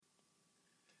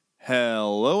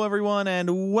Hello, everyone,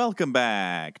 and welcome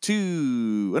back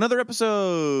to another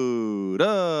episode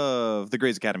of the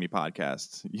Grey's Academy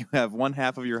podcast. You have one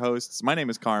half of your hosts. My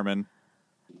name is Carmen.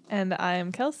 And I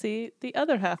am Kelsey, the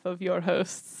other half of your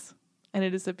hosts. And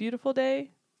it is a beautiful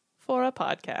day for a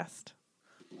podcast.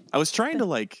 I was trying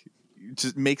to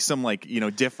just make some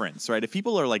difference, right? If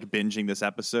people are binging these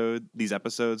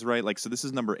episodes, right? So this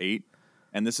is number 8.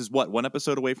 And this is one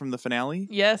episode away from the finale?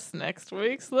 Yes, next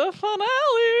week's the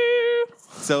finale.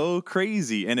 So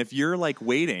crazy. And if you're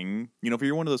waiting, if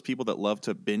you're one of those people that love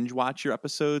to binge watch your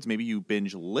episodes, maybe you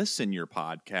binge listen your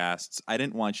podcasts. I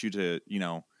didn't want you to,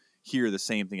 hear the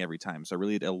same thing every time. So I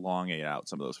really had to elongate out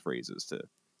some of those phrases to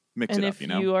mix it up,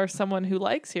 And if you are someone who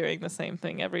likes hearing the same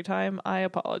thing every time, I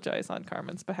apologize on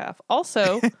Carmen's behalf.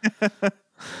 Also,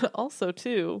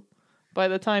 too, by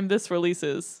the time this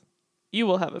releases, you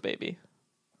will have a baby.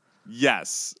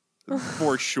 Yes,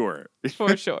 for sure.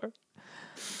 For sure.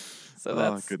 So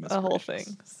that's goodness a whole gracious.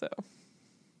 thing. So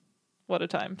what a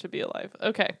time to be alive.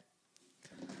 Okay.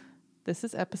 This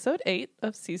is episode 8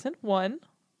 of season 1,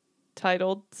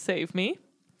 titled Save Me.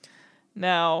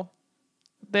 Now,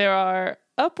 there are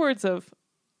upwards of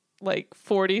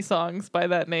 40 songs by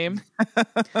that name.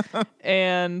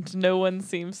 And no one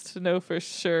seems to know for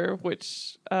sure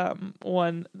which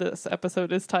one this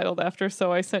episode is titled after.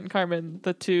 So I sent Carmen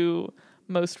the 2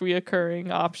 most reoccurring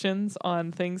options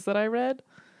on things that I read.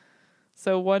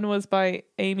 So one was by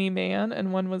Amy Mann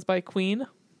and one was by Queen,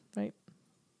 right?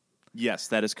 Yes,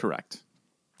 that is correct.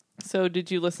 So did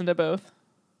you listen to both?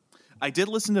 I did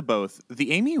listen to both.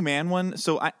 The Amy Mann one,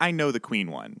 so I know the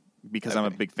Queen one because I'm a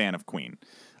big fan of Queen.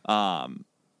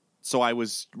 So I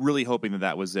was really hoping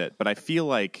that was it. But I feel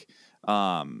like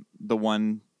the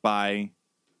one by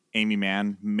Amy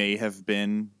Mann may have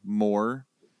been more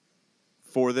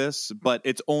for this. But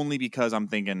it's only because I'm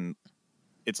thinking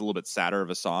it's a little bit sadder of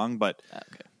a song. But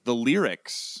the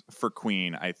lyrics for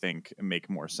Queen, I think, make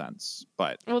more sense.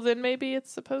 But well, then maybe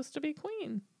it's supposed to be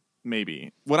Queen.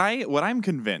 Maybe. What I'm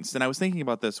convinced, and I was thinking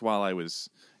about this while I was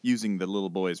using the little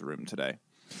boy's room today,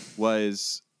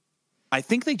 was I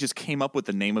think they just came up with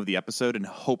the name of the episode and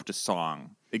hoped a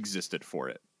song existed for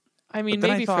it. I mean,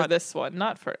 maybe for this one,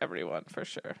 not for everyone, for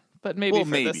sure. But maybe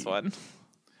this one.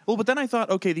 Well, but then I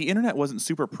thought, okay, the internet wasn't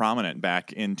super prominent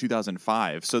back in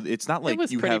 2005, so it's not like it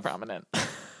was pretty prominent.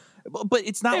 But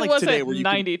it's not like today where you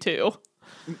 92.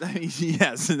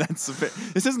 Yes, that's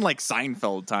this isn't like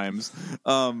Seinfeld times.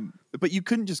 But you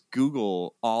couldn't just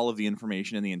Google all of the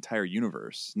information in the entire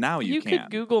universe. Now you can. You could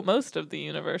Google most of the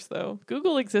universe, though.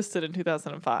 Google existed in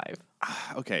 2005.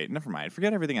 Okay, never mind.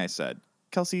 Forget everything I said.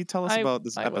 Kelsey, tell us about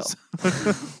this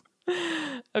episode.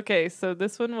 Okay, so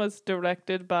this one was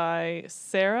directed by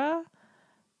Sarah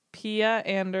Pia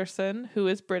Anderson, who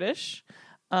is British.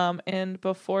 And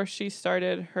before she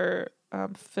started her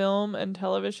film and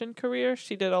television career,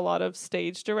 she did a lot of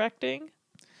stage directing.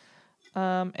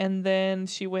 And then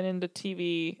she went into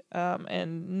TV,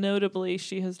 and notably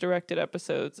she has directed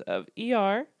episodes of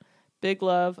ER, Big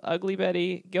Love, Ugly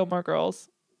Betty, Gilmore Girls,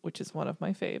 which is one of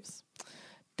my faves,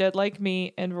 Dead Like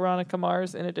Me, and Veronica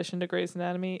Mars, in addition to Grey's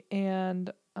Anatomy.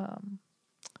 And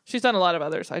she's done a lot of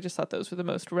others. I just thought those were the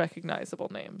most recognizable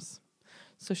names.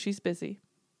 So she's busy.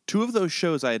 2 of those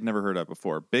shows I had never heard of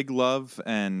before. Big Love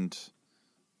and...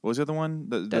 What was the other one?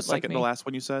 The last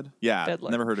one you said? Yeah,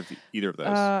 never heard of either of those.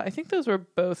 I think those were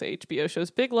both HBO shows.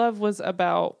 Big Love was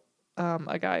about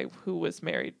a guy who was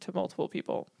married to multiple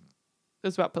people. It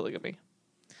was about polygamy.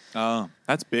 Oh,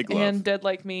 that's Big Love. And Dead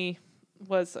Like Me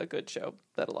was a good show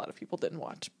that a lot of people didn't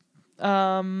watch.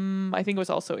 I think it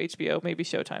was also HBO, maybe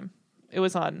Showtime. It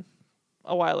was on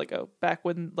a while ago, back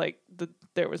when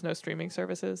there was no streaming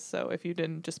services. So if you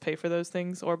didn't just pay for those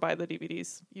things or buy the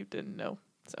DVDs, you didn't know.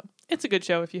 So it's a good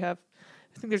show if you have.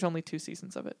 I think there's only 2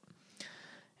 seasons of it.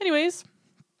 Anyways,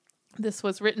 this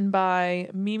was written by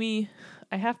Mimi.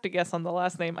 I have to guess on the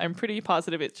last name. I'm pretty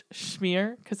positive it's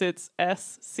Schmier because it's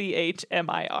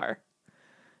Schmir.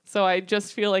 So I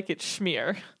just feel like it's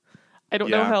Schmier. I don't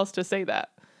know how else to say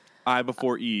that. I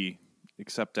before E,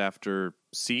 except after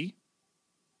C.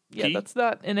 Yeah, that's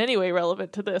not in any way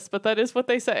relevant to this, but that is what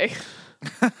they say.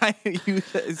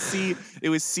 It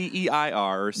was CEIR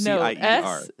or CIER. No,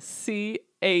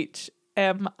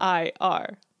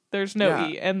 SCHMIR. There's no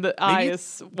E, and the I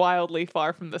is wildly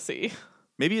far from the C.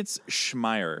 Maybe it's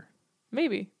Schmeier.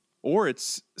 Maybe. Or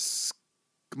it's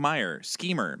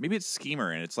Schemer. Maybe it's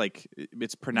Schemer, and it's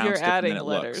pronounced You're different adding than it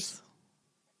letters. looks.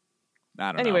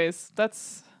 I don't know. Anyways,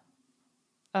 that's...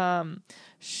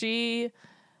 she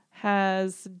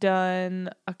has done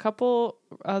a couple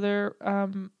other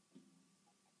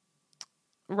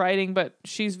writing, but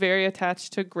she's very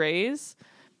attached to Grey's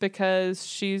because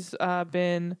she's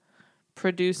been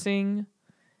producing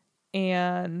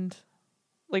and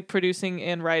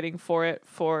writing for it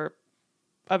for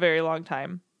a very long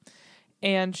time.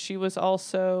 And she was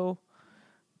also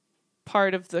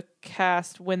part of the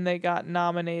cast when they got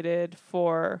nominated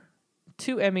for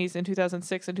 2 Emmys in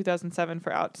 2006 and 2007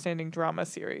 for Outstanding Drama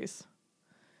Series.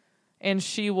 And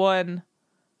she won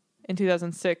in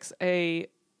 2006 a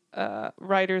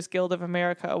Writers Guild of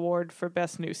America award for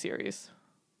Best New Series.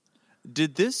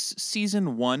 Did this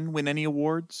season 1 win any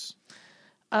awards?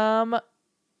 I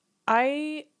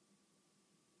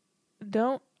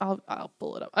don't. I'll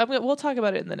pull it up. We'll talk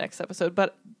about it in the next episode.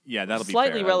 But yeah, that'll be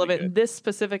slightly fair. relevant. In this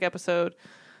specific episode,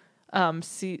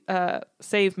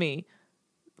 Save Me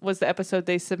was the episode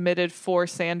they submitted for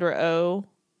Sandra Oh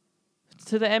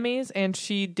to the Emmys, and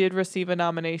she did receive a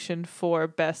nomination for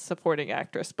Best Supporting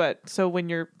Actress. But so when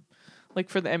you're like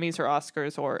for the Emmys or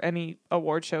Oscars or any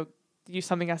award show,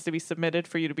 something has to be submitted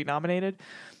for you to be nominated.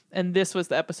 And this was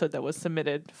the episode that was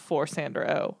submitted for Sandra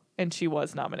Oh, and she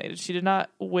was nominated. She did not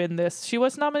win this. She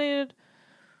was nominated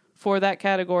for that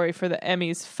category for the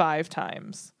Emmys 5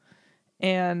 times.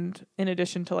 And in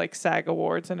addition to like SAG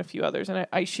Awards and a few others. And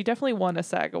she definitely won a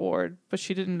SAG Award, but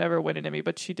she didn't never win an Emmy,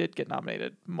 but she did get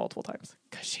nominated multiple times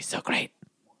because she's so great.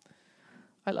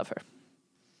 I love her.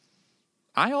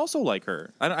 I also like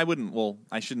her.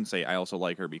 I shouldn't say I also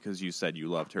like her because you said you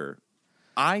loved her.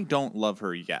 I don't love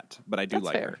her yet, but I do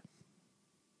like her.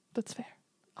 That's fair.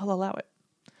 I'll allow it.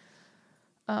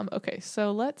 Okay,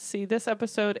 so let's see. This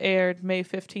episode aired May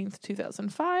 15th,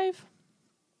 2005.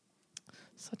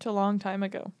 Such a long time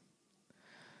ago.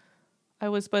 I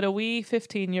was but a wee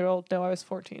 15-year-old. No, I was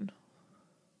 14.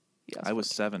 Yeah, I was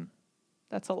 7.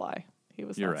 That's a lie. He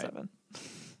was You're not right.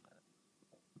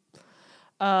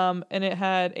 7. And it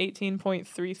had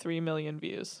 18.33 million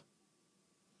views.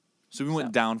 So we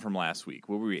went down from last week.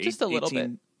 What were we? Just a little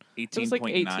bit. 18.9? It was like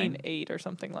 18.8 or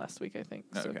something last week, I think.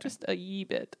 So just a yee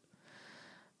bit.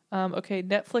 Okay,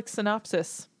 Netflix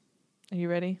synopsis. Are you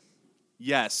ready?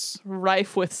 Yes.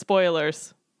 Rife with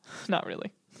spoilers. Not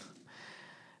really.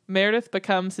 Meredith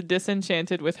becomes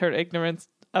disenchanted with her ignorance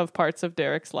of parts of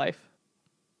Derek's life.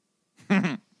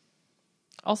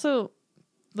 Also,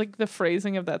 like the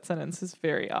phrasing of that sentence is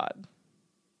very odd.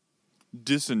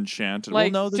 Disenchanted.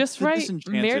 Like, well, no, just right.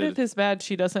 Meredith is mad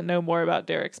she doesn't know more about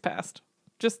Derek's past.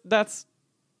 Just that's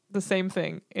the same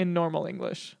thing in normal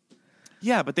English.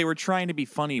 Yeah, but they were trying to be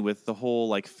funny with the whole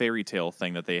like fairy tale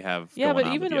thing that they have. Yeah, going but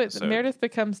on even with Meredith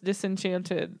becomes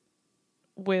disenchanted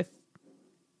with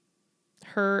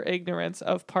her ignorance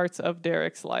of parts of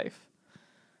Derek's life.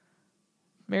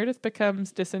 Meredith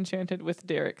becomes disenchanted with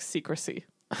Derek's secrecy.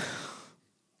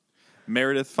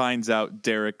 Meredith finds out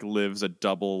Derek lives a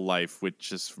double life,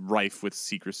 which is rife with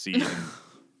secrecy and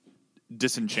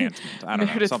disenchantment. I don't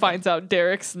know. Meredith finds out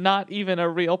Derek's not even a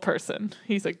real person.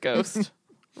 He's a ghost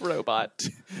robot.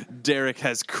 Derek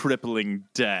has crippling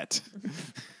debt.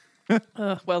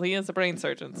 Well, he is a brain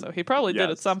surgeon, so he probably did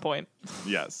at some point.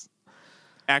 Yes.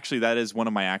 Actually, that is one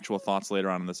of my actual thoughts later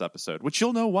on in this episode, which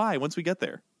you'll know why once we get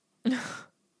there. Hold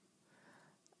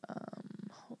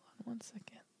on one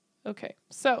second. Okay,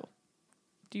 so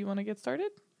do you want to get started?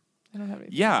 I don't have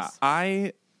anything. Yeah,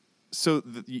 else. So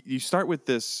you start with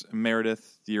this,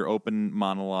 Meredith, your open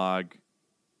monologue,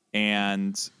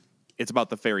 and it's about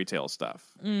the fairy tale stuff.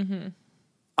 Mm-hmm.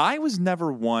 I was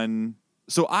never one.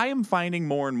 So I am finding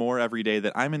more and more every day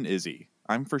that I'm an Izzy.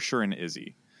 I'm for sure an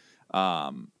Izzy.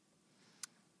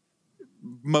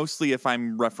 Mostly if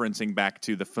I'm referencing back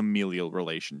to the familial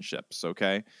relationships,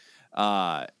 okay?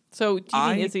 So do you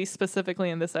mean Izzy specifically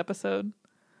in this episode?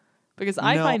 Because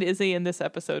I find Izzy in this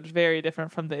episode very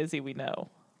different from the Izzy we know.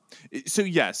 So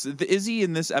yes, the Izzy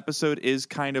in this episode is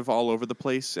kind of all over the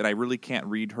place, and I really can't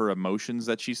read her emotions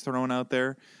that she's thrown out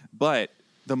there. But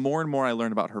the more and more I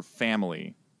learn about her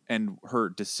family and her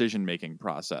decision-making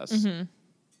process, mm-hmm.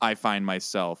 I find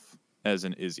myself as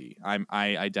an Izzy.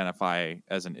 I identify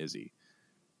as an Izzy.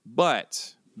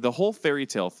 But the whole fairy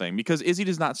tale thing, because Izzy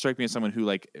does not strike me as someone who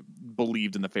like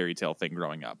believed in the fairy tale thing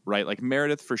growing up, right? Like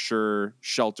Meredith for sure,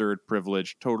 sheltered,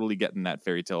 privileged, totally getting that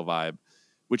fairy tale vibe,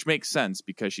 which makes sense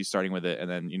because she's starting with it, and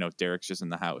then Derek's just in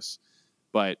the house.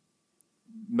 But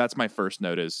that's my first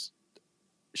note is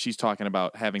she's talking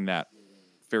about having that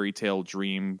fairy tale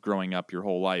dream growing up your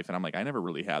whole life, and I'm like, I never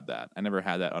really had that. I never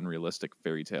had that unrealistic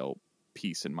fairy tale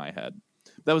piece in my head.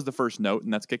 That was the first note,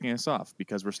 and that's kicking us off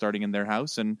because we're starting in their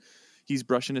house, and he's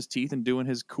brushing his teeth and doing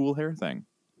his cool hair thing.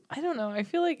 I don't know. I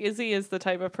feel like Izzy is the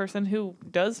type of person who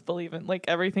does believe in like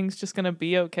everything's just going to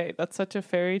be okay. That's such a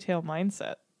fairy tale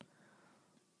mindset.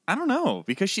 I don't know,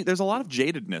 because there's a lot of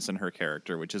jadedness in her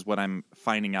character, which is what I'm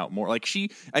finding out more. Like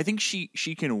I think she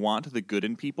can want the good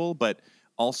in people, but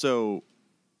also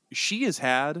she has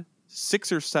had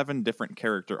 6 or 7 different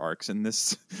character arcs in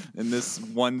this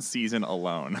one season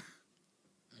alone.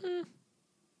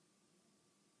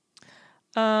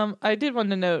 I did want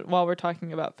to note while we're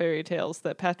talking about fairy tales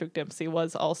that Patrick Dempsey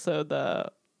was also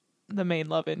the main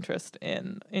love interest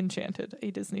in Enchanted, a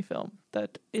Disney film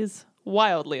that is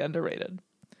wildly underrated.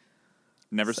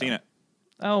 Never seen it.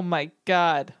 Oh my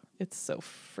God. It's so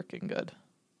freaking good.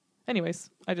 Anyways,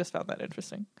 I just found that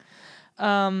interesting.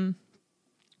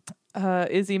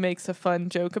 Izzy makes a fun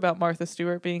joke about Martha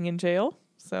Stewart being in jail.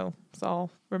 So I'll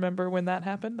remember when that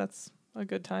happened. That's a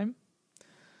good time.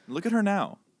 Look at her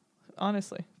now.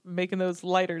 Honestly, making those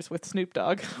lighters with Snoop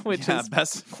Dogg, which is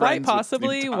best quite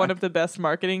possibly one of the best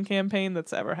marketing campaign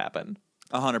that's ever happened.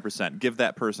 100%. Give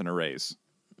that person a raise.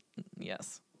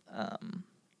 Yes.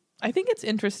 I think it's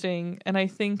interesting, and I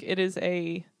think it is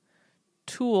a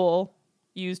tool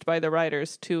used by the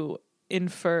writers to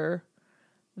infer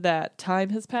that time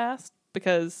has passed,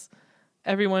 because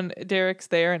Derek's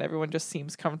there and everyone just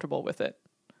seems comfortable with it.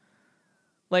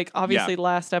 Like, obviously,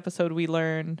 last episode we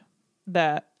learned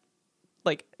that,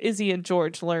 like, Izzy and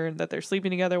George learn that they're sleeping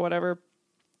together, whatever,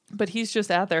 but he's just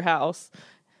at their house,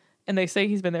 and they say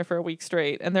he's been there for a week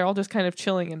straight, and they're all just kind of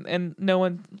chilling, and no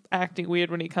one acting weird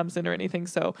when he comes in or anything.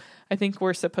 So I think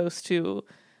we're supposed to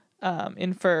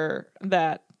infer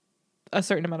that a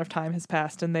certain amount of time has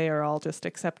passed, and they are all just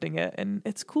accepting it, and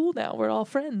it's cool now. We're all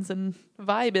friends and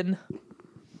vibing.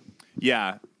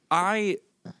 Yeah, I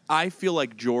feel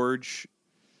like George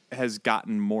has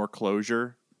gotten more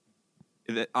closure,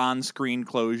 on-screen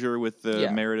closure with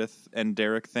the Meredith and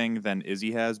Derek thing than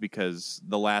Izzy has, because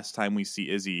the last time we see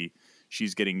Izzy,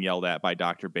 she's getting yelled at by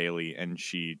Dr. Bailey, and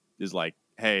she is like,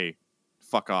 hey,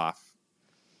 fuck off.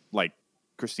 Like,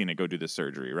 Christina, go do this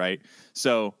surgery, right?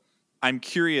 So I'm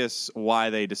curious why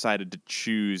they decided to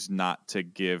choose not to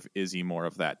give Izzy more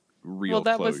of that real Well,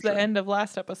 that closure. was the end of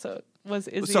last episode. Was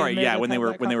Izzy? Sorry, and when they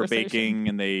were conversation. baking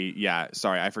and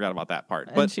sorry, I forgot about that part.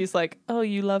 And but she's like, "Oh,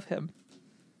 you love him."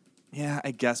 Yeah,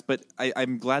 I guess, but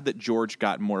I'm glad that George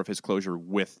got more of his closure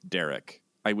with Derek.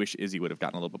 I wish Izzy would have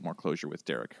gotten a little bit more closure with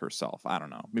Derek herself. I don't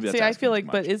know. Maybe that's I feel asking like, too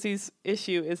much. but Izzy's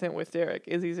issue isn't with Derek.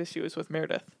 Izzy's issue is with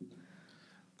Meredith.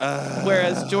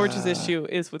 Whereas George's issue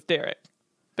is with Derek,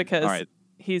 because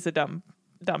he's a dumb.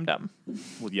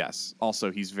 Well, yes.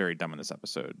 Also, he's very dumb in this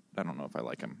episode. I don't know if I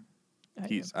like him. I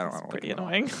don't pretty like him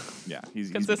annoying. Yeah,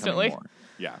 he's consistently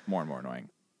more and more annoying.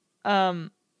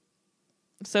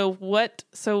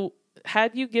 So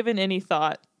had you given any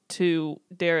thought to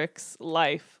Derek's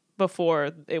life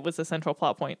before it was a central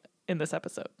plot point in this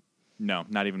episode? No,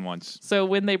 not even once. So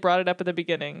when they brought it up at the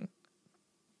beginning,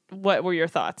 what were your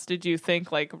thoughts? Did you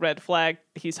think, like, red flag,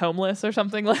 he's homeless or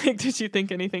something? Like, did you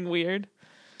think anything weird?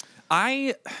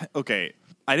 I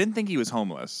didn't think he was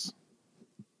homeless,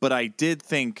 but I did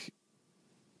think,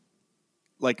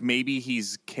 like, maybe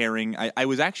he's caring. I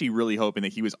was actually really hoping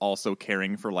that he was also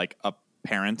caring for, like, a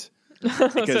parent. So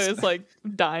it's like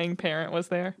dying parent was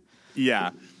there. Yeah.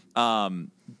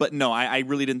 But no, I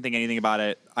really didn't think anything about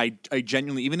it. I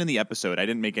genuinely, even in the episode, I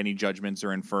didn't make any judgments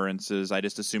or inferences. I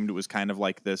just assumed it was kind of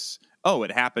like this, oh,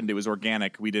 it happened. It was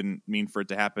organic. We didn't mean for it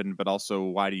to happen, but also,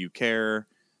 why do you care?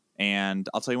 And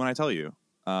I'll tell you when I tell you.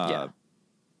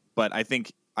 But I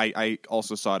think I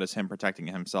also saw it as him protecting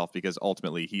himself, because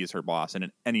ultimately he is her boss, and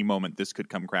at any moment this could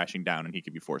come crashing down and he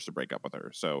could be forced to break up with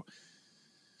her. So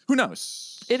who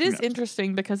knows? It is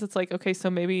interesting, because it's like, okay, so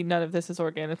maybe none of this has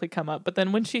organically come up. But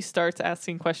then when she starts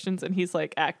asking questions and he's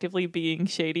like actively being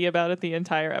shady about it the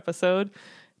entire episode,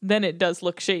 then it does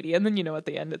look shady. And then, at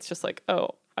the end, it's just like,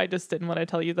 oh, I just didn't want to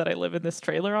tell you that I live in this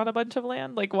trailer on a bunch of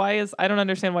land. Like, I don't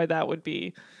understand why that would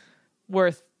be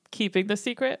worth keeping the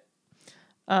secret.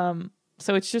 So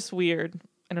it's just weird.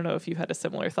 I don't know if you had a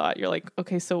similar thought. You're like,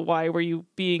 okay, so why were you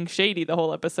being shady the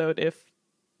whole episode if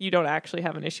you don't actually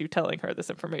have an issue telling her this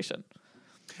information?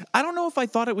 I don't know if I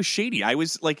thought it was shady. I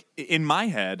was like, in my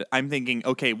head, I'm thinking,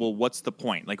 okay, well, what's the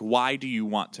point? Like, why do you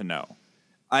want to know?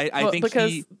 I think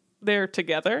because they're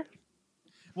together.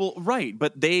 Well, right,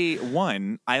 but I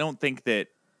don't think that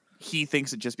he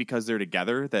thinks that just because they're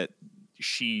together that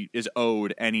she is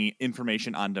owed any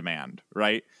information on demand,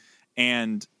 right?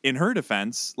 And in her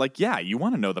defense, like, yeah, you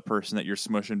want to know the person that you're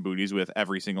smushing booties with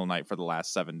every single night for the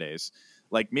last 7 days.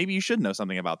 Like, maybe you should know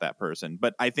something about that person.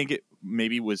 But I think it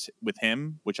maybe was with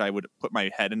him, which I would put my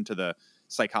head into the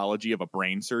psychology of a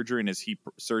brain surgeon, as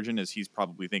he's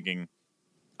probably thinking,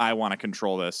 I want to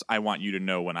control this. I want you to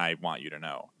know when I want you to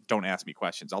know. Don't ask me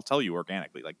questions. I'll tell you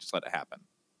organically. Like, just let it happen.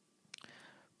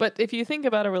 But if you think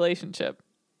about a relationship,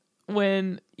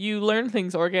 when you learn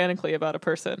things organically about a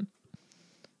person,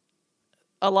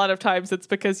 a lot of times it's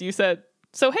because you said,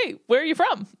 so, hey, where are you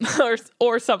from?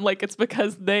 or something, like it's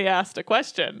because they asked a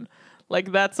question.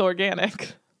 Like, that's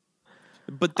organic.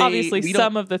 But obviously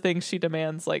some of the things she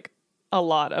demands, like a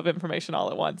lot of information all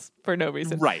at once for no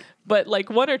reason. Right. But like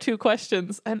one or two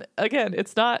questions. And again,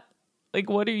 it's not like,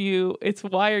 it's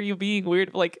why are you being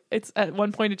weird? Like, it's at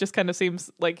one point, it just kind of seems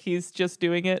like he's just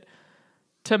doing it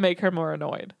to make her more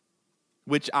annoyed.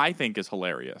 Which I think is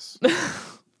hilarious.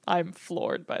 I'm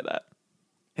floored by that.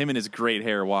 Him and his great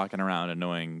hair walking around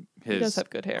annoying his he does have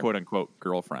good hair. quote unquote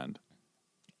girlfriend.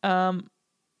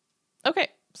 Okay.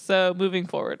 So moving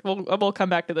forward, we'll come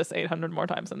back to this 800 more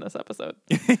times in this episode.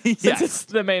 Yes. Since it's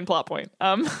the main plot point.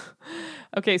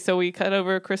 Okay, so we cut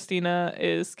over. Christina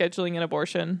is scheduling an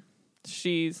abortion.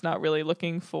 She's not really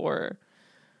looking for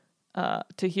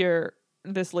to hear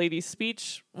this lady's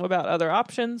speech about other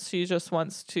options. She just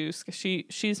wants to.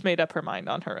 She's made up her mind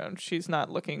on her own. She's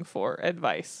not looking for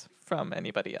advice from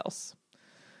anybody else.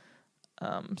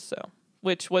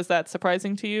 Which was that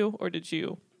surprising to you, or did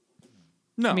you?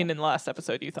 No. I mean, in the last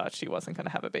episode, you thought she wasn't going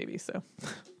to have a baby, so.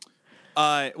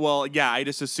 Well, yeah, I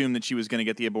just assumed that she was going to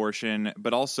get the abortion,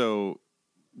 but also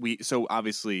so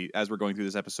obviously, as we're going through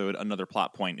this episode, another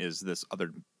plot point is this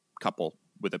other couple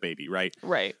with a baby, right?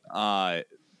 Right. I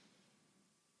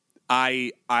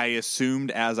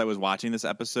assumed as I was watching this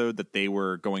episode that they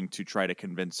were going to try to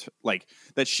convince, like,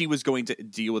 that she was going to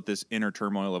deal with this inner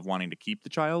turmoil of wanting to keep the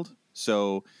child.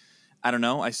 So, I don't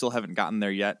know. I still haven't gotten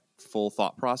there yet, full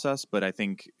thought process, but I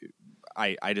think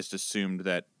I just assumed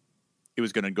that it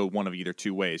was going to go one of either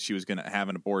two ways. She was going to have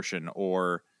an abortion,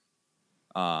 or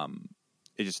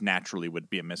it just naturally would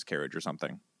be a miscarriage or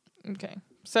something. Okay.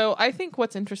 So I think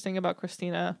what's interesting about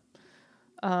Christina,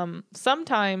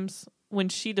 sometimes when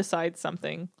she decides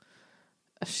something,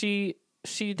 she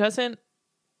doesn't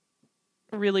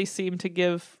really seem to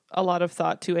give a lot of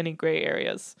thought to any gray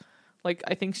areas. Like,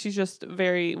 I think she's just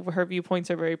her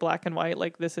viewpoints are very black and white,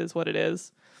 like this is what it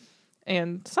is.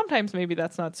 And sometimes maybe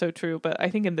that's not so true, but I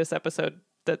think in this episode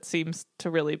that seems to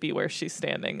really be where she's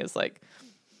standing, is like,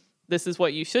 this is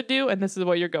what you should do and this is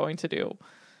what you're going to do.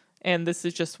 And this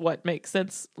is just what makes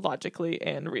sense logically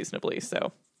and reasonably.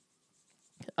 So,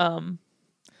 and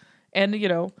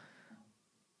yeah,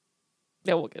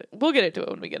 we'll get into it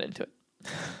when we get into it.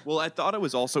 Well, I thought it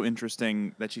was also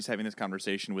interesting that she's having this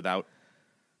conversation without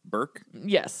Burke.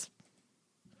 Yes.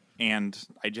 And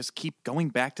I just keep going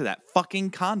back to that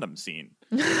fucking condom scene.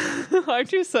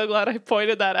 Aren't you so glad I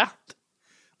pointed that out?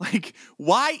 Like,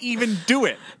 why even do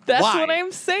it? That's why? what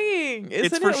I'm saying. Isn't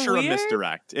it's for it sure weird? a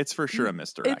misdirect. It's for sure a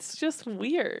misdirect. It's just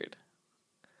weird.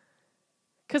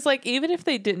 Because, like, even if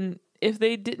they didn't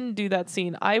do that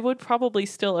scene, I would probably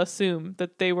still assume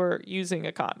that they were using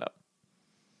a condom.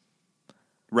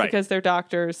 Right. Because they're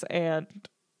doctors and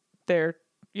they're,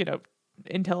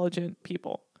 intelligent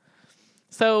people.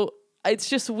 So it's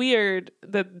just weird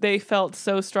that they felt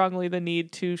so strongly the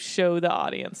need to show the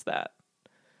audience that.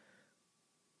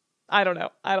 I don't know.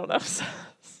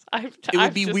 It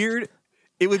would be weird.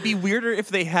 It would be weirder if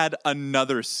they had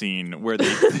another scene where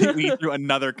they threw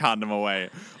another condom away,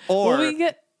 or we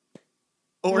get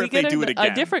if they do it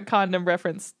again. A different condom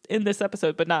reference in this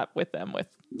episode, but not with them, with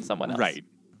someone else.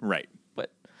 Right.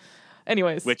 But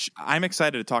anyways, which I'm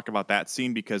excited to talk about that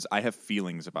scene because I have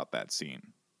feelings about that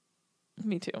scene.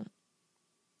 Me too.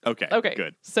 Okay.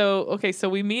 Good. So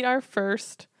we meet our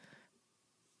first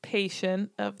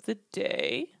patient of the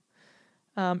day.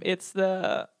 It's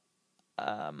the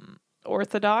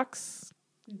Orthodox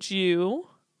Jew,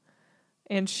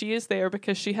 and she is there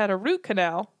because she had a root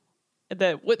canal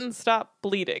that wouldn't stop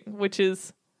bleeding, which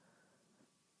is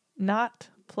not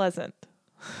pleasant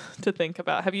to think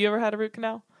about. Have you ever had a root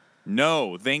canal?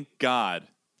 No, thank God.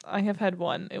 I have had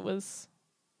one. It was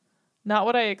not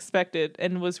what I expected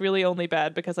and was really only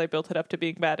bad because I built it up to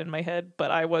being bad in my head, but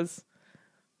I was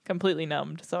completely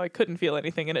numbed, so I couldn't feel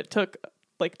anything, and it took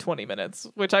like 20 minutes,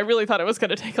 which I really thought it was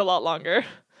going to take a lot longer.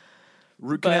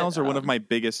 Root canals are one of my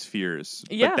biggest fears.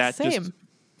 Yeah, but that same. Just,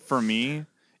 for me,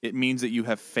 it means that you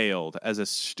have failed as a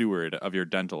steward of your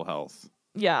dental health.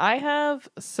 Yeah, I have.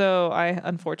 So I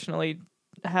unfortunately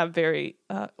have very,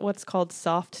 what's called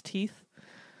soft teeth.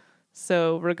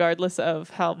 So regardless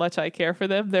of how much I care for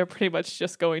them, they're pretty much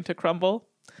just going to crumble,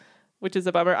 which is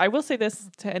a bummer. I will say this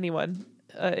to anyone.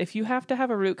 If you have to have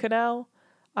a root canal,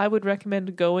 I would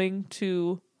recommend going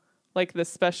to like the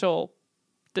special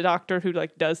doctor who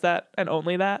like does that and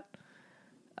only that.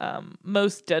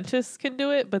 Most dentists can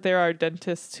do it, but there are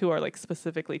dentists who are like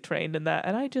specifically trained in that.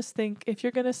 And I just think if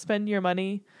you're going to spend your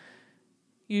money,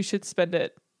 you should spend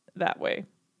it that way.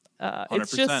 100%.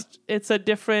 It's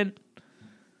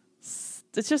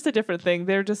just a different thing.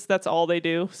 That's all they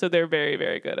do. So they're very,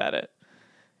 very good at it.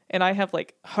 And I have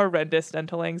like horrendous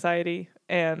dental anxiety,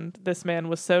 and this man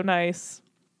was so nice,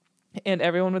 and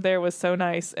everyone there was so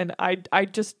nice. And I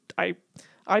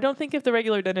don't think if the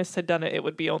regular dentist had done it, it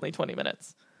would be only 20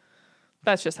 minutes.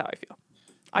 That's just how I feel.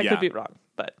 I could be wrong,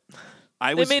 but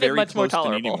I was made very it much more close to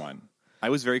tolerable. needing one. I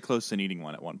was very close to needing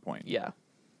one at one point. Yeah.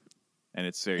 And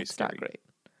it's very It's scary. not great.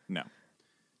 No.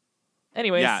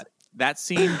 Anyways. Yeah, that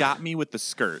scene got me with the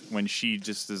skirt when she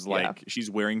just is like,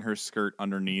 she's wearing her skirt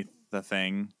underneath the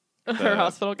thing. Her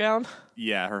hospital gown?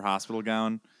 Yeah, her hospital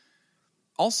gown.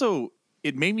 Also,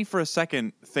 it made me for a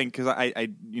second think, because I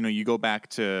you go back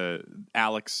to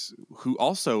Alex,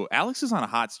 Alex is on a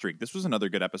hot streak. This was another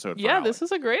good episode for Alex. This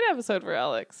was a great episode for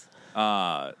Alex.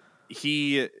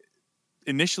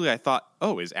 Initially I thought,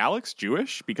 oh, is Alex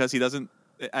Jewish? Because he doesn't,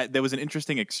 there was an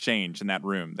interesting exchange in that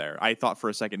room there. I thought for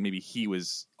a second maybe he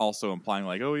was also implying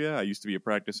like, oh yeah, I used to be a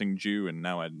practicing Jew and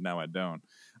now I don't.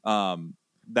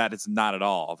 That is not at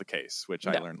all the case, which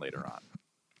I learned later on.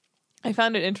 I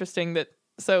found it interesting that,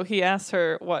 so he asked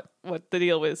her what the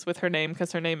deal was with her name,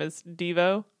 because her name is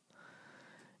Devo.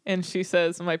 And she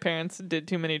says, my parents did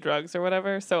too many drugs or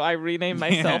whatever. So I renamed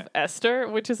myself Esther,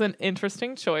 which is an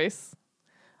interesting choice.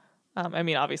 I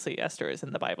mean, obviously Esther is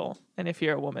in the Bible. And if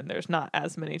you're a woman, there's not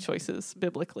as many choices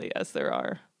biblically as there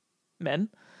are men.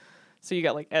 So you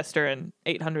got like Esther and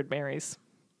 800 Marys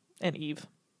and Eve.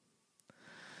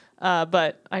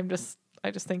 But I just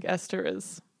think Esther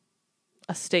is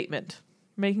a statement.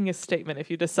 Making a statement if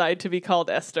you decide to be called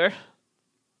Esther.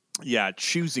 Yeah,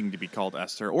 choosing to be called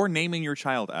Esther or naming your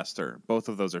child Esther. Both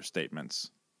of those are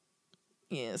statements.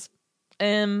 Yes.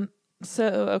 So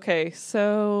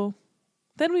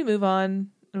then we move on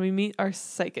and we meet our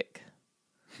psychic.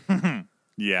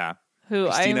 Yeah. Who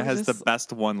Christina has the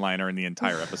best one-liner in the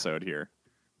entire episode here.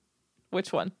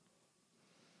 Which one?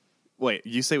 Wait,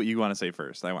 you say what you want to say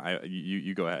first.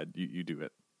 You go ahead. You do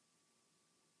it.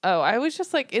 Oh, I was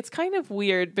just like, it's kind of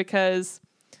weird because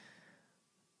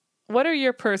what are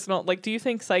your personal, like, do you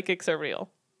think psychics are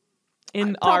real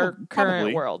in our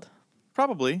current world?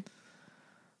 Probably.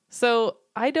 So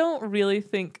I don't really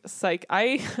think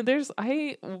I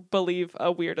believe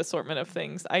a weird assortment of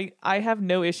things. I have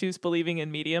no issues believing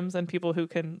in mediums and people who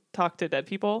can talk to dead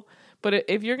people. But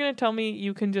if you're going to tell me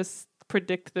you can just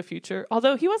predict the future,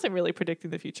 although he wasn't really predicting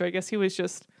the future, I guess he was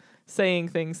just saying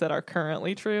things that are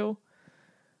currently true.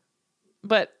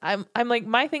 But I'm like,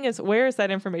 my thing is, where is that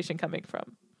information coming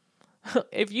from?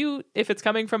 If it's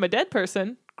coming from a dead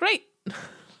person, great.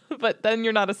 But then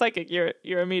you're not a psychic,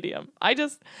 you're a medium. I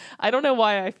don't know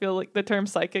why I feel like the term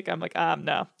psychic, I'm like,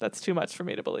 no, that's too much for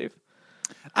me to believe.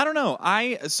 I don't know.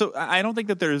 I don't think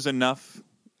that there's enough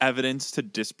evidence to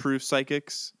disprove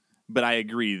psychics, but I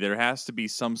agree there has to be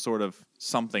some sort of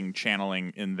something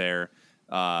channeling in there.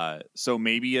 So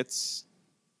maybe it's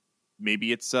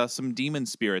some demon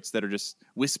spirits that are just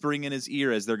whispering in his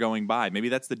ear as they're going by. Maybe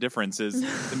that's the difference, is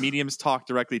the mediums talk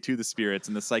directly to the spirits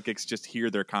and the psychics just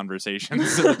hear their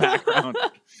conversations in the background.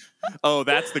 Oh,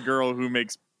 that's the girl who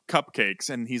makes cupcakes.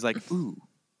 And he's like, ooh,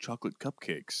 chocolate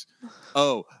cupcakes.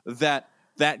 Oh,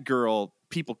 that girl,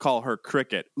 people call her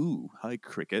Cricket. Ooh, hi,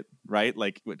 Cricket. Right?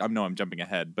 Like, I know I'm jumping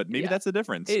ahead, but maybe that's the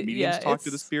difference. Mediums talk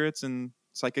to the spirits and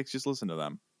psychics just listen to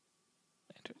them.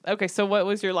 Okay, so what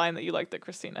was your line that you liked that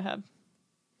Christina had?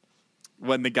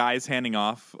 When the guy's handing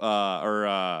off,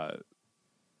 the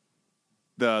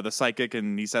psychic,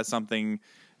 and he says something,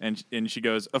 and she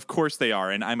goes, "Of course they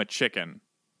are," and I'm a chicken.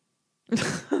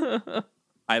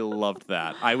 I loved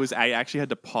that. I actually had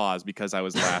to pause because I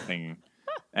was laughing,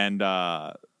 and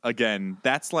again,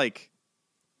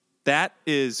 that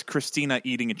is Christina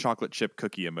eating a chocolate chip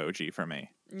cookie emoji for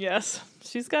me. Yes,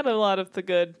 she's got a lot of the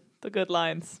good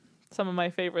lines. Some of my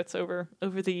favorites over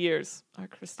the years are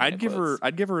Christina.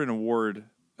 I'd give her an award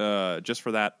just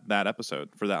for that episode,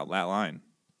 for that line.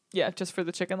 Yeah, just for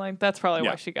the chicken line. That's probably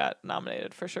why she got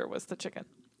nominated for sure, was the chicken.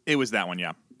 It was that one,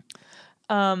 yeah.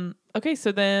 Okay,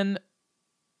 so then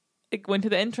it went to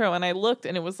the intro and I looked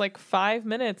and it was like 5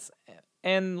 minutes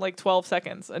and like 12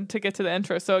 seconds and to get to the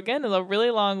intro. So again, a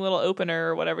really long little opener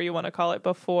or whatever you want to call it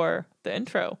before the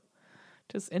intro.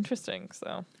 Just interesting,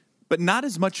 so. But not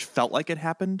as much felt like it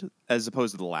happened as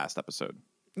opposed to the last episode.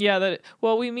 Yeah, there's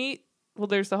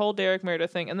the whole Derek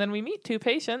Meredith thing, and then we meet two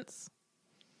patients.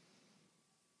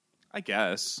 I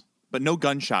guess. But no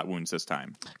gunshot wounds this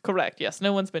time. Correct, yes.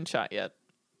 No one's been shot yet.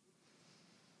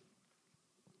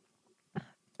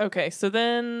 Okay, so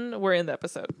then we're in the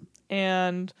episode.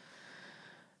 And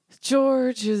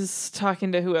George is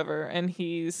talking to whoever, and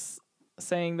he's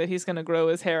saying that he's going to grow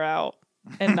his hair out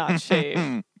and not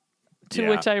shave. To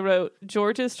which I wrote,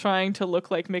 George is trying to look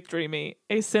like McDreamy,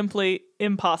 a simply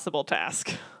impossible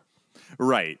task.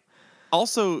 Right.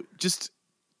 Also, just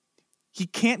he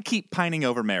can't keep pining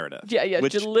over Meredith. Yeah.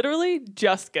 Literally,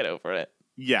 just get over it.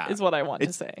 Yeah, is what I want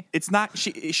to say. It's not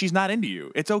she's not into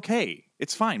you. It's okay.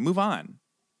 It's fine. Move on.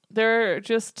 There are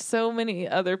just so many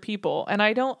other people, and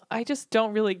I just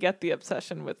don't really get the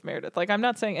obsession with Meredith. Like, I'm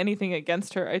not saying anything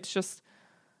against her. It's just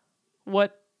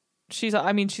she's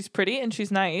pretty and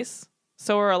she's nice.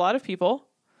 So are a lot of people.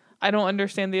 I don't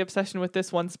understand the obsession with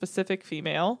this one specific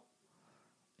female.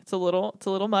 It's a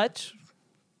little much.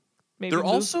 Maybe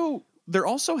there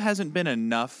also hasn't been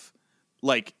enough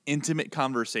like intimate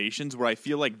conversations where I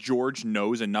feel like George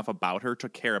knows enough about her to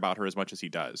care about her as much as he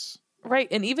does. Right.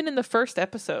 And even in the first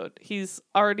episode, he's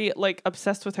already like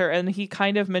obsessed with her. And he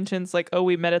kind of mentions like, oh,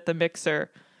 we met at the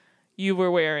mixer. You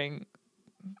were wearing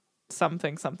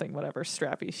something, whatever,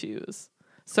 strappy shoes.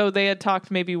 So they had talked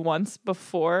maybe once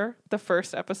before the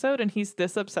first episode and he's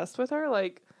this obsessed with her.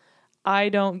 Like, I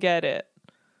don't get it.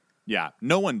 Yeah,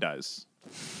 no one does.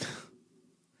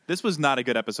 This was not a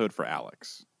good episode for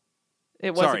Alex.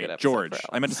 It was a good episode George. for Alex.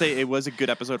 I meant to say it was a good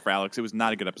episode for Alex. It was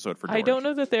not a good episode for George. I don't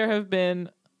know that there have been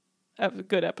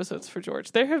good episodes for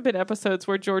George. There have been episodes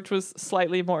where George was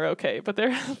slightly more okay, but there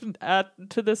have,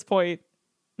 to this point,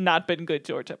 not been good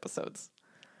George episodes.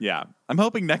 Yeah. I'm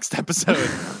hoping next episode.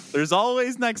 There's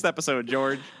always next episode,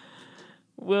 George.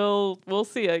 We'll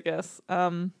see, I guess.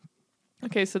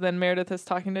 Okay, so then Meredith is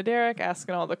talking to Derek,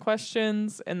 asking all the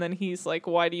questions, and then he's like,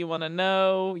 why do you want to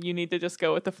know? You need to just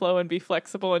go with the flow and be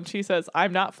flexible. And she says,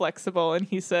 I'm not flexible. And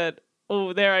he said,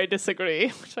 oh, there I disagree,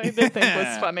 which I did think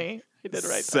was funny. He did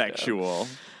write sexual.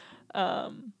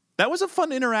 That was a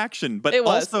fun interaction, but it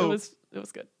was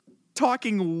good.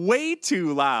 Talking way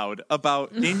too loud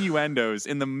about innuendos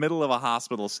in the middle of a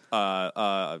hospital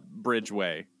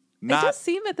bridgeway. It does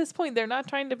seem at this point they're not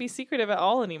trying to be secretive at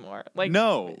all anymore. Like,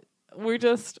 no, we're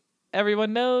just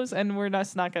everyone knows, and we're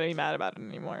just not going to be mad about it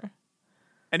anymore.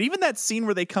 And even that scene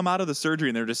where they come out of the surgery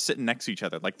and they're just sitting next to each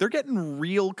other, like they're getting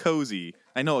real cozy.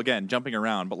 I know, again, jumping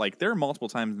around, but like there are multiple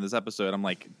times in this episode I'm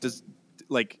like,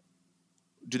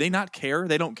 do they not care?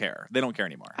 They don't care. They don't care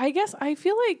anymore. I guess I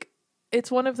feel like it's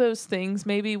one of those things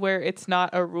maybe where it's not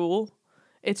a rule.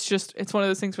 It's one of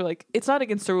those things where like it's not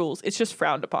against the rules. It's just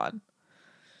frowned upon.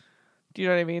 Do you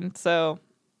know what I mean? So,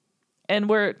 and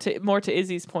more to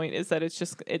Izzy's point is that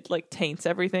it like taints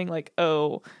everything. Like,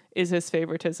 oh, is this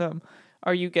favoritism?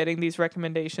 Are you getting these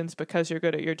recommendations because you're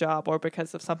good at your job or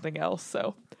because of something else?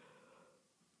 So,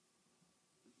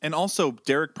 and also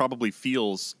Derek probably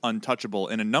feels untouchable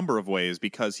in a number of ways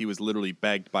because he was literally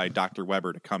begged by Dr.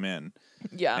 Weber to come in,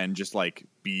 and just like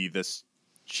be this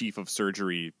chief of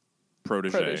surgery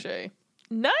protege.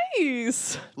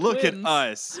 Nice. Look Twins. at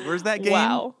us. Where's that game?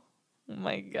 Wow. Oh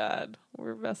my God,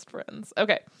 we're best friends.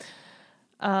 Okay.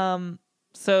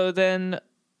 So then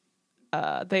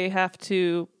they have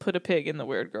to put a pig in the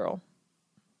weird girl.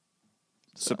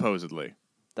 So supposedly.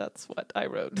 That's what I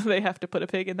wrote. They have to put a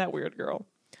pig in that weird girl.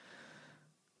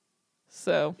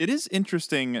 So it is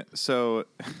interesting. So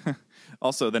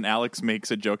also then Alex makes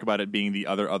a joke about it being the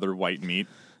other white meat.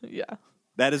 Yeah.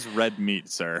 That is red meat,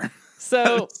 sir.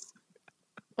 So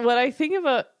what I think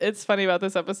about it's funny about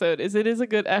this episode is it is a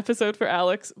good episode for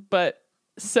Alex, but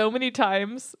so many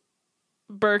times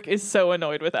Burke is so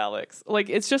annoyed with Alex. Like,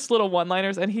 it's just little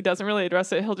one-liners and he doesn't really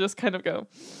address it. He'll just kind of go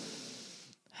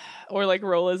or like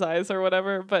roll his eyes or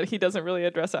whatever, but he doesn't really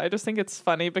address it. I just think it's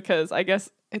funny because I guess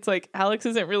it's like Alex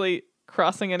isn't really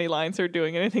crossing any lines or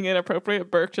doing anything inappropriate.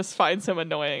 Burke just finds him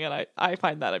annoying, and I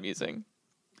find that amusing.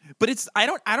 But I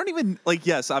don't even like,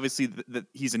 yes, obviously that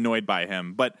he's annoyed by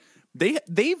him, but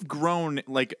they've grown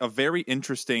like a very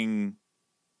interesting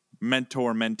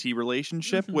mentor-mentee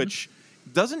relationship, which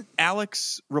doesn't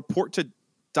Alex report to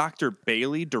Dr.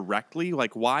 Bailey directly?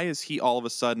 Like, why is he all of a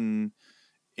sudden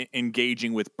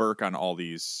engaging with Burke on all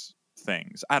these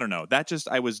things? I don't know.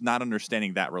 I was not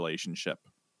understanding that relationship.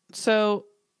 So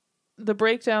the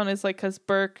breakdown is like, because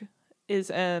Burke is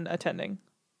an attending,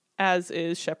 as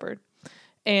is Shepard.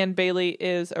 And Bailey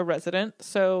is a resident.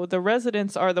 So the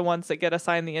residents are the ones that get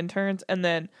assigned the interns, and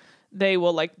then they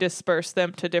will like disperse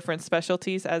them to different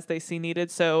specialties as they see needed.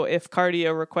 So if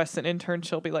cardio requests an intern,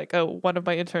 she'll be like, oh, one of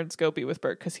my interns go be with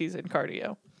Burke because he's in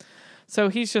cardio. So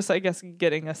he's just, I guess,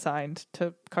 getting assigned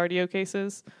to cardio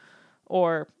cases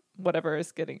or whatever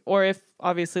is getting, or if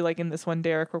obviously like in this one,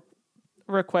 Derek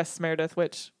requests Meredith,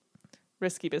 which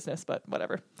risky business, but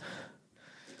whatever.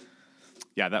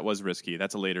 Yeah, that was risky.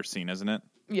 That's a later scene, isn't it?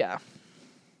 Yeah.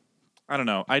 I don't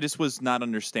know. I just was not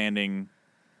understanding.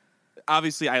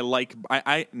 obviously I like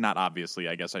I not obviously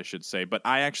I guess I should say, but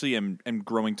I actually am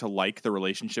growing to like the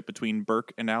relationship between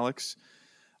Burke and Alex.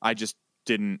 I just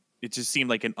didn't. It just seemed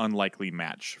like an unlikely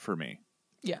match for me.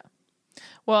 Yeah.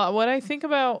 Well, what I think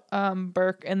about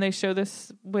Burke, and they show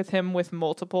this with him with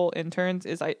multiple interns,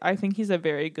 is I think he's a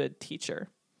very good teacher,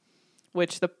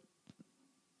 which the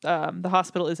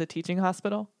hospital is a teaching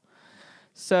hospital.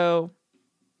 So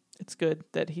it's good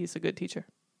that he's a good teacher.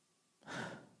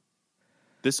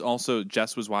 This also,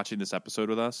 Jess was watching this episode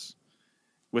with us.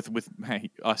 With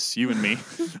us, you and me.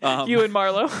 You and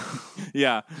Marlo.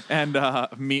 Yeah. And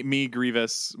me,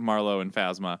 Grievous, Marlo, and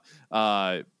Phasma.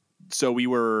 So we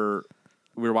were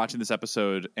watching this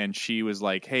episode, and she was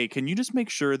like, hey, can you just make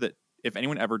sure that if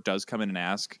anyone ever does come in and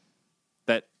ask,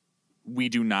 that we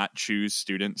do not choose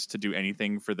students to do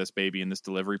anything for this baby in this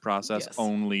delivery process, Yes.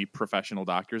 Only professional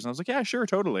doctors. And I was like, yeah, sure,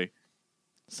 totally.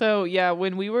 So, yeah,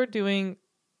 when we were doing...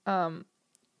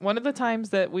 one of the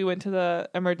times that we went to the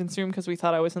emergency room because we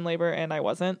thought I was in labor and I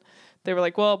wasn't, they were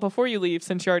like, well, before you leave,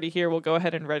 since you're already here, we'll go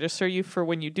ahead and register you for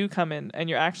when you do come in and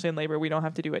you're actually in labor. We don't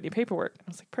have to do any paperwork. I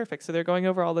was like, perfect. So they're going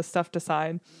over all this stuff to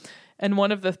sign. And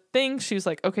one of the things, she was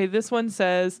like, okay, this one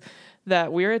says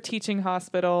that we're a teaching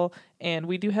hospital and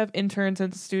we do have interns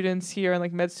and students here and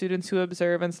like med students who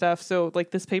observe and stuff. So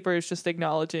like this paper is just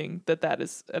acknowledging that that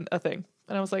is a thing.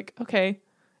 And I was like, okay.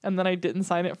 And then I didn't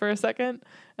sign it for a second.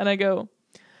 And I go,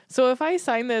 so if I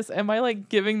sign this, am I like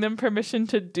giving them permission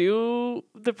to do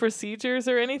the procedures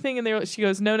or anything? And she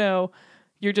goes, no,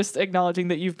 you're just acknowledging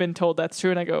that you've been told that's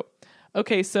true. And I go,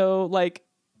 okay, so like,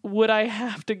 would I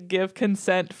have to give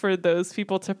consent for those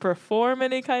people to perform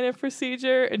any kind of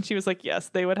procedure? And she was like, yes,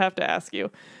 they would have to ask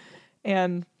you.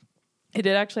 And it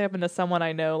did actually happen to someone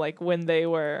I know, like when they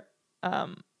were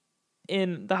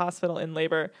in the hospital in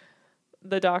labor,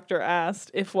 the doctor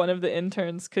asked if one of the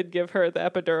interns could give her the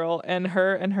epidural, and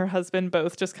her husband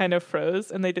both just kind of froze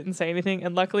and they didn't say anything.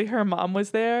 And luckily her mom was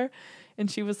there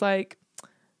and she was like,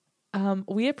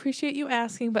 we appreciate you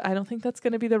asking, but I don't think that's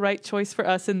going to be the right choice for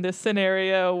us in this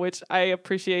scenario, which I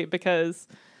appreciate because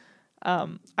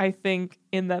I think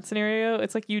in that scenario,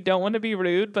 it's like you don't want to be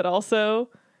rude, but also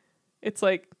it's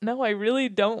like, no, I really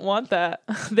don't want that.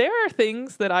 There are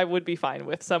things that I would be fine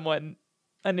with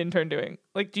an intern doing.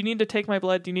 Like, do you need to take my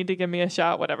blood? Do you need to give me a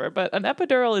shot? Whatever. But an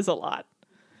epidural is a lot.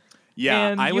 Yeah,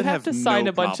 and I would have to sign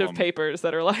a bunch problem. of papers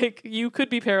that are like, you could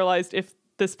be paralyzed if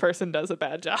this person does a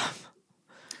bad job.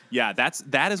 Yeah,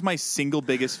 that is my single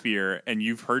biggest fear. And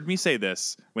you've heard me say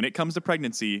this when it comes to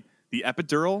pregnancy, the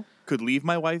epidural could leave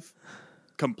my wife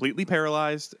completely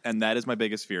paralyzed. And that is my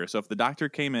biggest fear. So if the doctor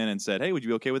came in and said, hey, would you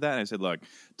be okay with that? And I said, look,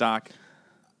 doc,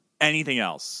 anything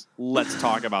else, let's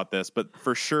talk about this. But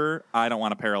for sure, I don't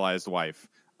want a paralyzed wife.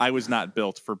 I was not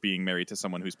built for being married to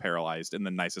someone who's paralyzed in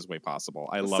the nicest way possible.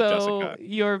 I love Jessica. So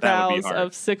your vows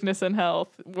of sickness and health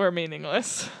were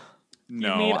meaningless.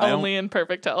 No, you mean only in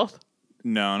perfect health.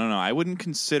 No. I wouldn't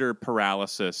consider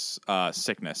paralysis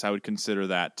sickness. I would consider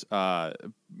that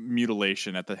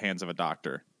mutilation at the hands of a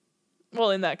doctor.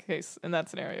 Well, in that case, in that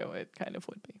scenario, it kind of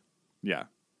would be. Yeah.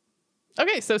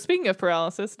 Okay, so speaking of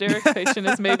paralysis, Derek's patient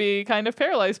is maybe kind of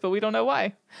paralyzed, but we don't know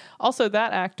why. Also,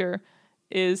 that actor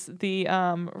is the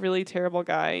really terrible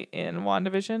guy in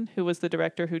WandaVision, who was the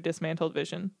director who dismantled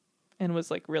Vision and was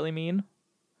like really mean.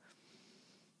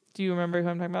 Do you remember who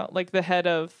I'm talking about? Like the head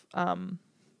of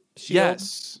S.H.I.E.L.D.?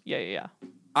 Yes. Yeah.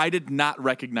 I did not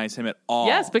recognize him at all.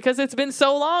 Yes, because it's been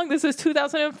so long. This is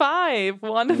 2005.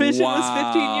 WandaVision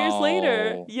was 15 years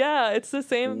later. Yeah, it's the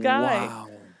same guy. Wow.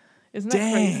 Isn't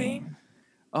that crazy?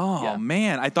 Oh, Yeah.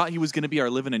 man. I thought he was going to be our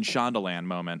living in Shondaland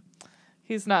moment.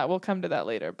 He's not. We'll come to that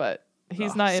later, but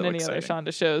he's not in so any exciting.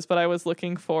 other Shonda shows. But I was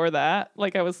looking for that.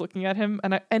 Like I was looking at him,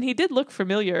 and he did look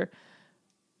familiar.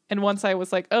 And once I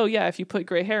was like, oh yeah, if you put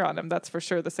gray hair on him, that's for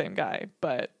sure the same guy.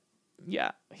 But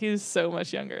yeah, he's so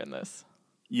much younger in this.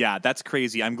 Yeah, that's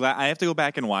crazy. I'm glad I have to go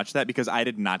back and watch that because I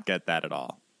did not get that at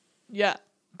all. Yeah.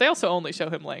 They also only show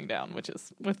him laying down, which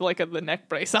is with like the neck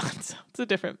brace on. So it's a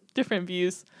different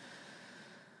views.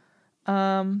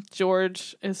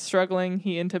 George is struggling.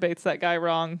 He intubates that guy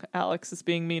wrong. Alex is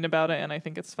being mean about it, and I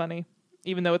think it's funny,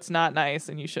 even though it's not nice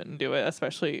and you shouldn't do it,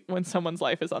 especially when someone's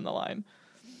life is on the line.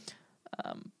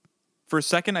 For a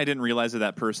second, I didn't realize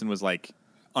that person was like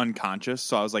unconscious.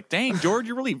 So I was like, dang, George,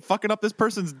 you're really fucking up this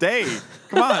person's day.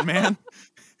 Come on, man.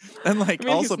 And like, I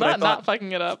mean, also, he's but I thought, not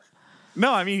fucking it up.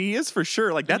 no, I mean, he is for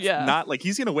sure. Like, that's Yeah. not like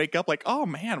he's going to wake up like, oh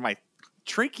man, my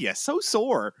trachea so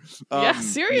sore. Yeah,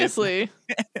 seriously.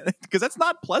 Because that's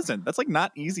not pleasant. That's like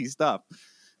not easy stuff.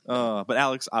 But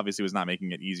Alex obviously was not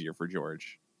making it easier for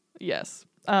George. Yes.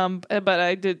 But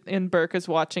I did, and Burke is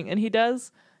watching, and he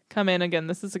does come in again.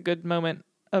 This is a good moment.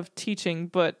 of teaching,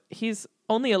 but he's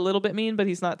only a little bit mean, but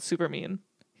he's not super mean.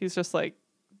 He's just like,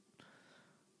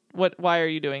 why are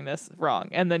you doing this wrong?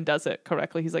 And then does it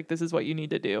correctly. He's like, this is what you need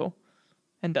to do,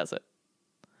 and does it.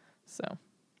 So,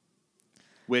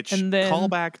 which call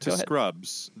back to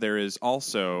Scrubs. There is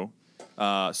also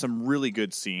some really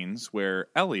good scenes where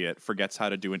Elliot forgets how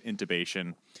to do an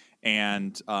intubation,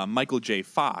 and Michael J.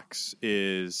 Fox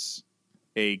is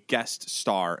a guest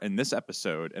star in this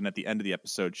episode, and at the end of the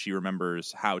episode, she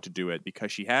remembers how to do it because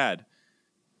she had,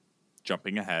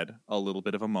 jumping ahead, a little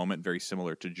bit of a moment very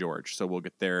similar to George. So we'll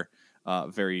get there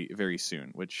very, very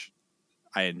soon, which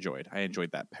I enjoyed. I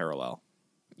enjoyed that parallel.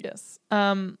 Yes.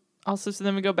 Also, so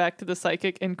then we go back to the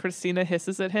psychic, and Christina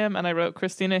hisses at him, and I wrote,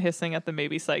 Christina hissing at the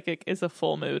maybe psychic is a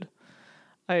full mood.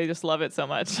 I just love it so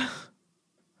much.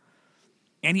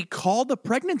 And he called the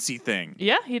pregnancy thing.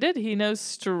 Yeah, he did. He knows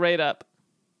straight up.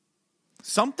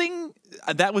 Something,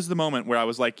 that was the moment where I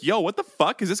was like, yo, what the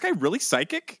fuck? Is this guy really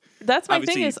psychic? That's my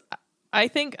thing is, I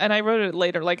think, and I wrote it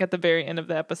later, like at the very end of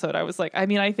the episode, I was like, I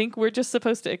mean, I think we're just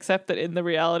supposed to accept that in the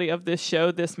reality of this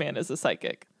show, this man is a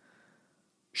psychic.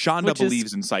 Shonda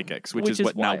believes in psychics, which is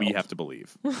what wild. Now we have to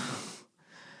believe.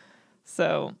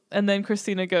 So, and then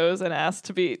Christina goes and asks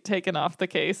to be taken off the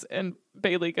case, and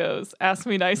Bailey goes, ask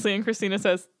me nicely, and Christina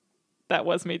says, that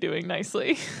was me doing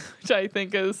nicely, which I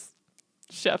think is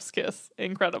chef's kiss.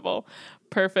 Incredible.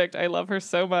 Perfect. I love her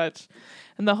so much.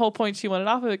 And the whole point she wanted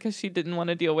off of it because she didn't want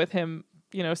to deal with him,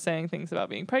 you know, saying things about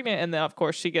being pregnant. And then, of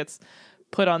course, she gets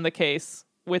put on the case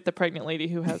with the pregnant lady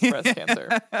who has breast cancer.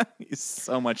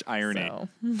 So much irony. So,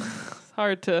 it's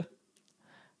hard to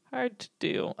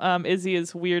do. Izzy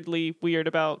is weirdly weird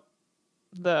about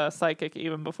the psychic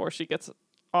even before she gets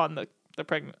on the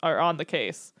pregnant or on the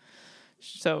case.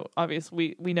 So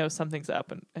obviously we know something's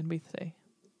up, and we say,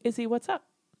 Izzy, what's up?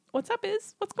 What's up,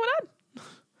 Iz? What's going on?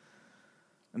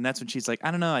 And that's when she's like, I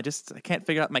don't know, I can't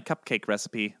figure out my cupcake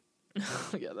recipe.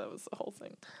 Yeah, that was the whole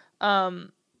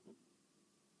thing.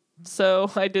 So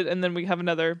I did, and then we have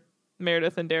another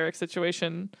Meredith and Derek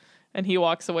situation, and he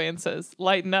walks away and says,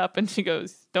 lighten up, and she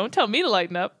goes, don't tell me to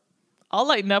lighten up. I'll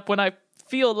lighten up when I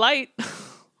feel light.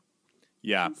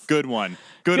 Yeah, good one.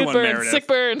 Good one, burn, Meredith. Sick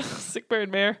burn. Sick burn,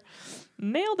 Mare.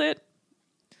 Nailed it.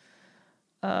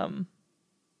 And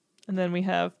then we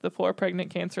have the poor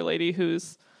pregnant cancer lady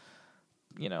who's,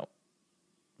 you know,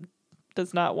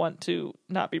 does not want to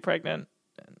not be pregnant.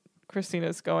 And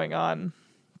Christina's going on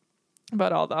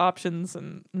about all the options,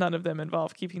 and none of them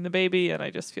involve keeping the baby, and I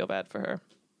just feel bad for her.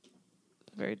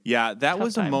 That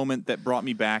was a moment that brought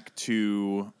me back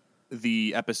to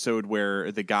the episode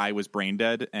where the guy was brain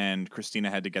dead and Christina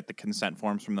had to get the consent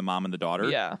forms from the mom and the daughter.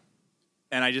 Yeah.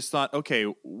 And I just thought, okay,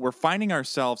 we're finding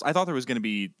ourselves. I thought there was going to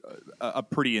be a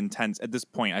pretty intense, at this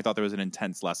point, I thought there was an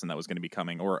intense lesson that was going to be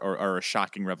coming or a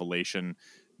shocking revelation.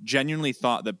 Genuinely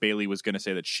thought that Bailey was going to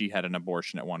say that she had an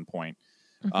abortion at one point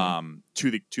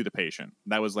to the patient.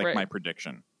 That was like my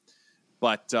prediction.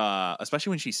 But especially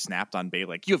when she snapped on Bailey,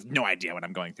 like, you have no idea what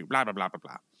I'm going through, blah, blah, blah, blah,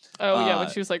 blah. Oh, yeah, when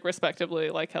she was like, respectively,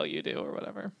 like how you do or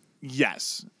whatever.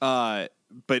 Yes.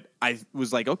 But I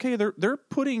was like, okay, they're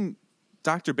putting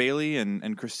Dr. Bailey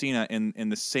and Christina in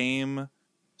the same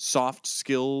soft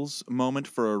skills moment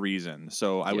for a reason.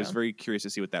 So I was very curious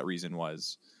to see what that reason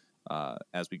was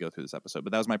as we go through this episode.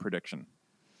 But that was my prediction.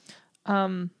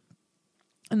 And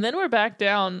then we're back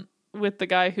down with the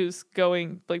guy who's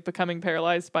becoming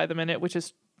paralyzed by the minute, which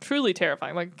is truly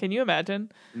terrifying. Like, can you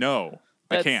imagine? No,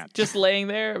 I can't. Just laying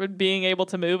there, being able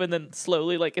to move, and then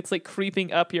slowly, like, it's like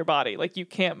creeping up your body. Like, you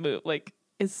can't move. Like,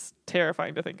 it's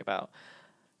terrifying to think about.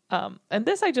 And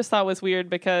this I just thought was weird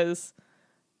because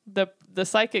the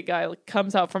psychic guy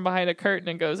comes out from behind a curtain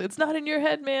and goes, "It's not in your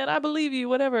head, man. I believe you,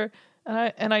 whatever."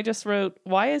 And I just wrote,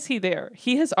 why is he there?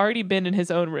 He has already been in his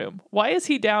own room. Why is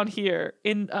he down here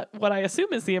in what I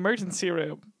assume is the emergency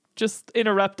room, just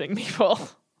interrupting people?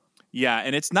 Yeah,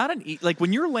 and it's not like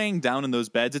when you're laying down in those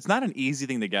beds, it's not an easy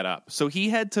thing to get up. So he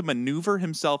had to maneuver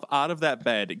himself out of that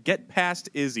bed, get past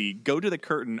Izzy, go to the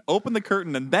curtain, open the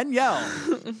curtain, and then yell.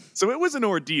 So it was an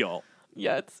ordeal.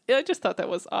 Yeah, I just thought that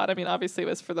was odd. I mean, obviously it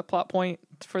was for the plot point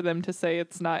for them to say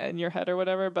it's not in your head or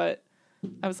whatever, but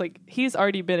I was like, he's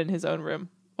already been in his own room.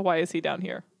 Why is he down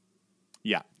here?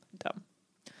 Yeah. Dumb.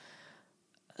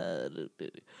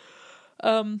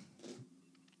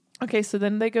 Okay, so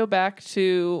then they go back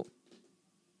to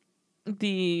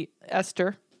the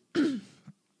Esther.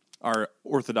 Our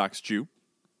Orthodox Jew.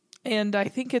 And I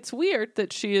think it's weird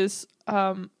that she is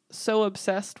so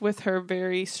obsessed with her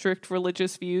very strict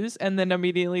religious views and then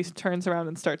immediately turns around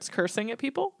and starts cursing at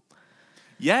people.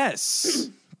 Yes.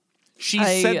 She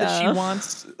said that she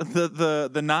wants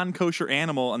the non-kosher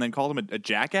animal and then called him a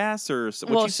jackass or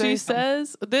what she say? She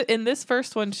says in this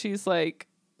first one, she's like,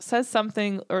 says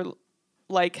something or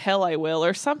like hell I will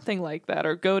or something like that,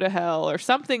 or go to hell or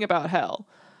something about hell,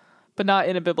 but not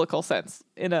in a biblical sense,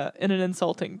 in an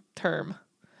insulting term.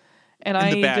 And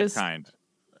in the bad kind.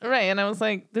 Right. And I was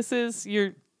like, this is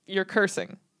you're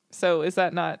cursing. So is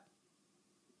that not,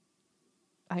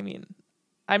 I mean,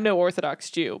 I'm no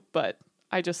Orthodox Jew, but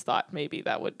I just thought maybe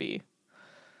that would be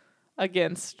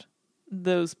against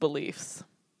those beliefs.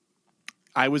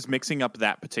 I was mixing up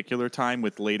that particular time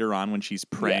with later on when she's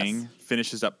praying,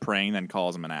 finishes up praying, then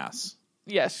calls him an ass.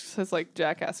 Yeah, she says like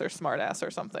jackass or smartass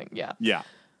or something. Yeah. Yeah.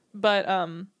 But,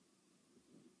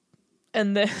 and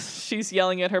then she's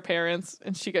yelling at her parents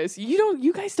and she goes,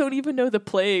 you guys don't even know the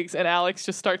plagues. And Alex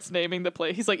just starts naming the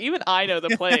plagues. He's like, even I know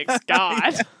the plagues.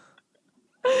 God.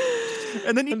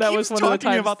 And then he keeps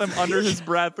talking about them under his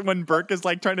breath when Burke is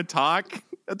like trying to talk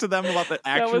to them about the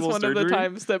actual surgery. That was one of the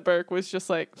times that Burke was just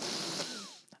like,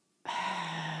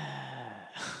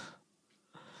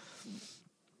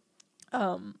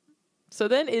 so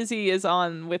then Izzy is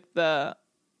on with the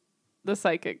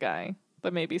psychic guy, the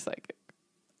maybe psychic.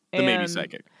 And the maybe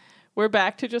psychic. We're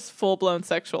back to just full-blown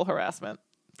sexual harassment.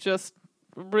 Just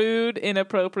rude,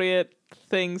 inappropriate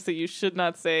things that you should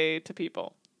not say to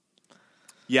people.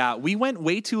 Yeah, we went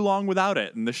way too long without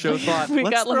it, and the show thought we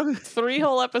got like 3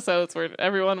 whole episodes where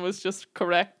everyone was just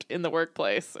correct in the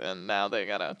workplace, and now they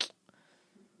gotta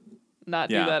not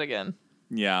do that again.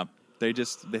 Yeah, they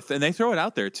throw it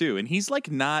out there too, and he's like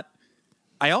not.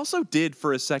 I also did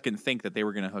for a second think that they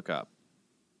were gonna hook up.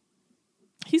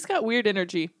 He's got weird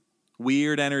energy.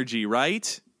 Weird energy,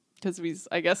 right? Because he's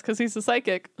a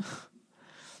psychic.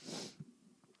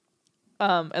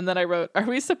 And then I wrote, are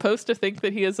we supposed to think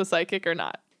that he is a psychic or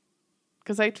not?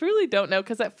 Because I truly don't know.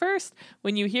 Because at first,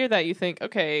 when you hear that, you think,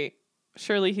 okay,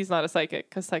 surely he's not a psychic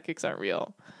because psychics aren't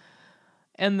real.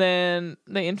 And then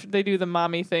they do the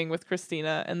mommy thing with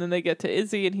Christina. And then they get to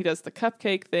Izzy and he does the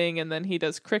cupcake thing. And then he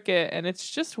does cricket. And it's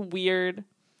just weird.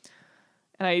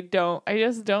 And I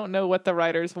just don't know what the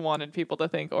writers wanted people to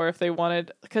think. Or if they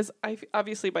wanted, because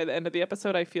obviously by the end of the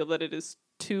episode, I feel that it is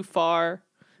too far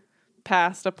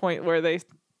past a point where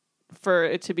for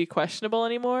it to be questionable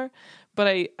anymore. But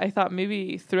I thought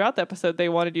maybe throughout the episode they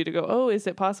wanted you to go, oh, is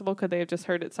it possible? Could they have just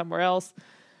heard it somewhere else?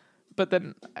 But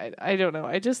then I don't know.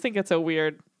 I just think it's a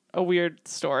weird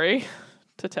story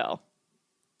to tell.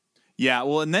 Yeah,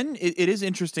 well, and then it is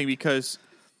interesting because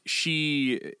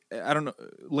I don't know,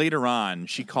 later on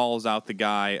she calls out the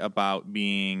guy about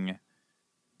being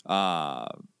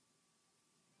like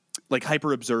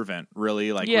hyper observant,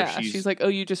 really. Like, yeah, she's like, oh,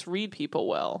 you just read people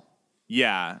well.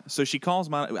 Yeah, so she calls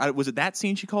him out. Was it that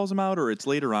scene she calls him out, or it's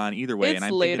later on? Either way,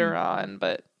 it's later on.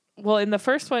 But in the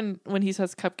first one, when he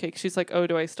says cupcake, she's like, oh,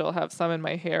 do I still have some in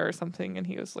my hair or something? And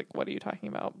he was like, what are you talking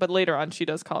about? But later on, she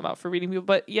does call him out for reading people.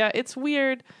 But yeah, it's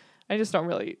weird. I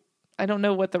don't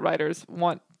know what the writers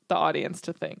want the audience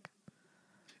to think.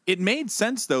 It made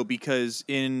sense though, because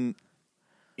in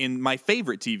my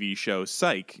favorite TV show,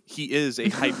 Psych, he is a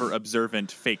hyper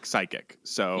observant fake psychic.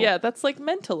 So yeah, that's like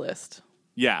Mentalist.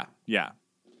 Yeah,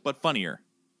 but funnier.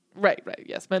 Right.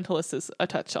 Yes, Mentalist is a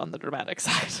touch on the dramatic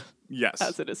side. Yes,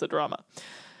 as it is a drama.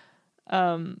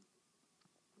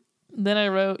 Then I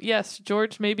wrote, yes,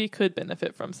 George maybe could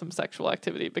benefit from some sexual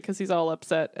activity because he's all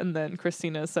upset, and then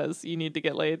Christina says, you need to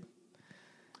get laid.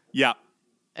 Yeah.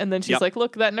 And then she's like,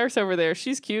 look, that nurse over there,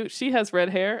 she's cute. She has red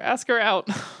hair. Ask her out.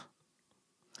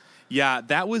 Yeah,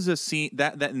 that was a scene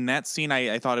that in that scene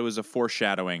I thought it was a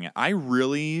foreshadowing. I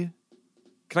really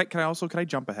Can I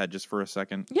jump ahead just for a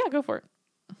second? Yeah, go for it.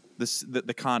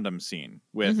 The condom scene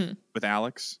with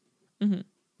Alex. Mm-hmm.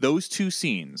 Those two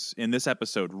scenes in this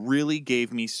episode really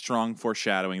gave me strong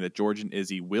foreshadowing that George and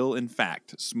Izzy will in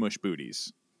fact smush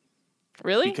booties.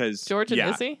 Really? Because George and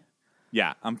Izzy?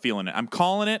 Yeah, I'm feeling it. I'm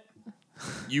calling it.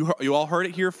 You all heard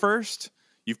it here first.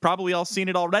 You've probably all seen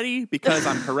it already because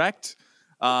I'm correct.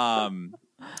 I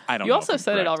don't know. You also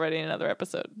said it already in another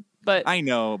episode. But I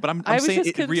know, but I'm saying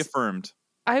it reaffirmed.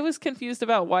 I was confused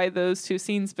about why those two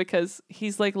scenes, because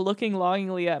he's like looking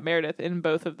longingly at Meredith in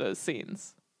both of those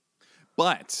scenes.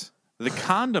 But the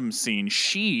condom scene,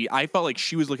 I felt like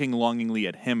she was looking longingly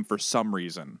at him for some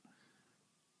reason.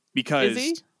 Because,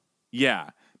 Izzy? Yeah,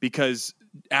 because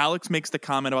Alex makes the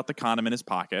comment about the condom in his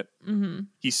pocket. Mm-hmm.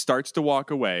 He starts to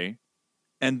walk away,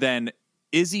 and then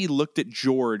Izzy looked at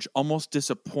George almost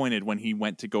disappointed when he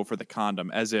went to go for the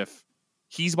condom, as if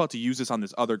he's about to use this on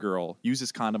this other girl, use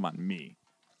this condom on me.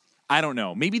 I don't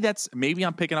know. Maybe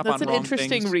I'm picking up on wrong things. That's an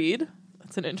interesting read.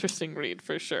 That's an interesting read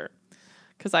for sure.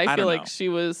 Because I feel like she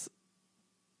was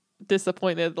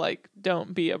disappointed, like,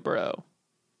 don't be a bro.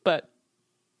 But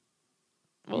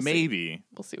we'll maybe.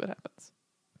 We'll see what happens.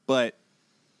 But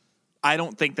I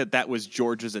don't think that was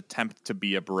George's attempt to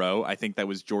be a bro. I think that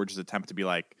was George's attempt to be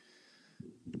like,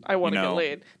 I want to get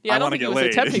laid. Yeah, I don't think he was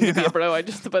attempting to be a bro.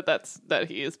 But that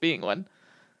he is being one.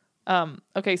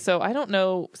 Okay, so I don't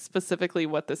know specifically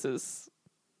what this is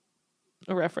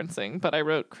referencing, but I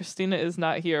wrote Christina is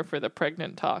not here for the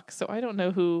pregnant talk. So I don't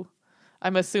know who.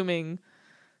 I'm assuming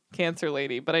Cancer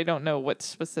Lady, but I don't know what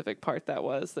specific part that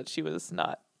was that she was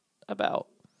not about.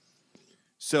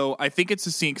 So I think it's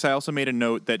a scene because I also made a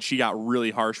note that she got really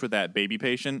harsh with that baby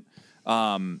patient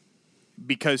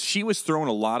because she was throwing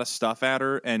a lot of stuff at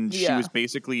her, and she was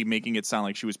basically making it sound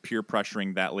like she was peer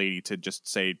pressuring that lady to just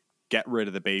say, get rid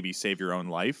of the baby, save your own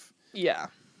life. Yeah.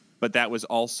 But that was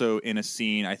also in a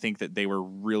scene, I think that they were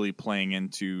really playing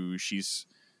into, she's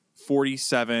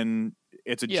 47,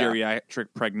 it's a geriatric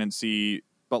pregnancy,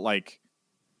 but like,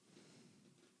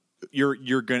 you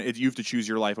have to choose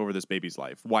your life over this baby's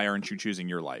life. Why aren't you choosing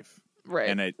your life? Right.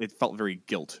 And it felt very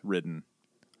guilt ridden.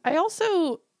 I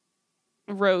also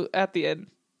wrote at the end,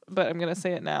 but I'm going to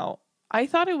say it now. I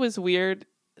thought it was weird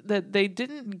that they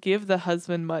didn't give the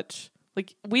husband much.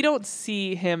 Like, we don't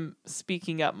see him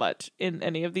speaking up much in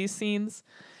any of these scenes.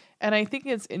 And I think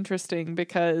it's interesting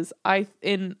because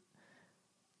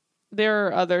there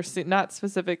are other, not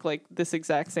specific like this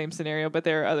exact same scenario, but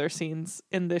there are other scenes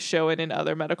in this show and in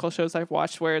other medical shows I've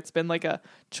watched where it's been like a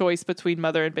choice between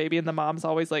mother and baby, and the mom's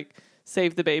always like,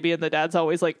 save the baby, and the dad's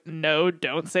always like, no,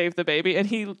 don't save the baby. And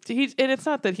he and it's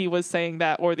not that he was saying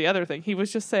that or the other thing. He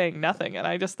was just saying nothing. And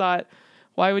I just thought,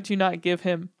 why would you not give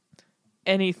him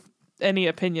any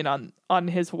opinion on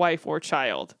his wife or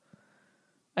child?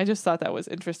 I just thought that was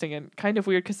interesting and kind of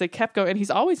weird because they kept going, and he's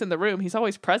always in the room. He's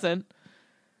always present.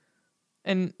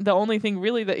 And the only thing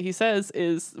really that he says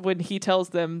is when he tells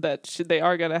them that they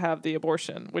are going to have the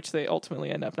abortion, which they ultimately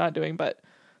end up not doing. But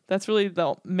that's really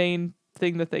the main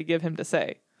thing that they give him to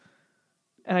say.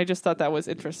 And I just thought that was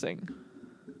interesting.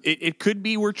 It could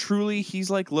be where truly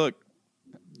he's like, look,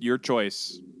 your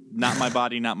choice, not my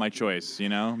body, not my choice. You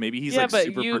know, maybe he's like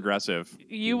super progressive.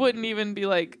 You wouldn't even be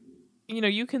like, you know,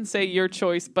 you can say your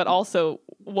choice, but also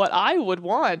what I would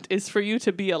want is for you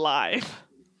to be alive.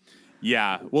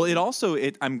 Yeah. Well,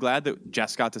 I'm glad that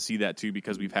Jess got to see that too,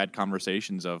 because we've had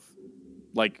conversations of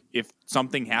like, if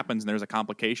something happens and there's a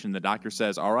complication, the doctor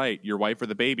says, all right, your wife or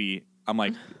the baby. I'm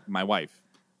like, my wife.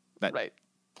 Right.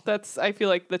 I feel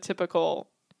like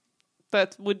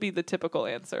that would be the typical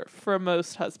answer for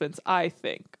most husbands, I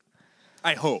think.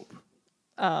 I hope.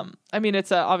 I mean,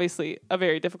 it's obviously a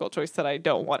very difficult choice that I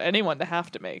don't want anyone to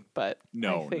have to make, but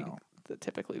I think that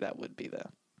typically that would be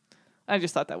I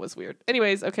just thought that was weird.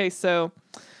 Anyways, okay, so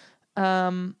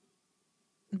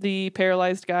the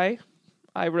paralyzed guy,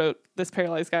 I wrote, this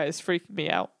paralyzed guy is freaking me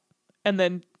out. And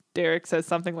then Derek says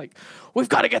something like, we've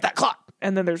got to get that clot.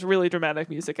 And then there's really dramatic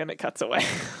music and it cuts away.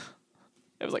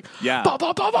 It was like, yeah. Bah,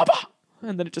 bah, bah, bah, bah.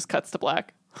 And then it just cuts to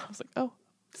black. I was like, oh,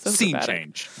 so scene dramatic.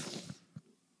 Change.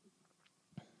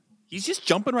 He's just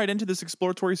jumping right into this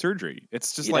exploratory surgery.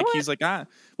 It's just he's like,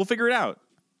 we'll figure it out.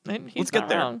 Let's get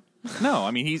there. Wrong. No,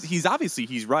 I mean, he's obviously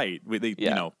he's right.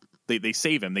 They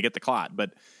save him. They get the clot.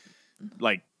 But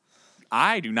like,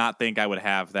 I do not think I would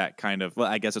have that kind of,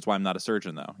 well, I guess that's why I'm not a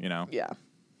surgeon though, you know? Yeah.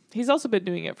 He's also been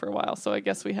doing it for a while. So I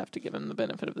guess we have to give him the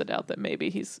benefit of the doubt that maybe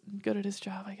he's good at his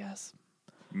job, I guess.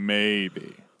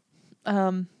 Maybe.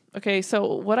 Okay,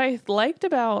 so what I liked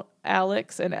about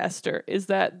Alex and Esther is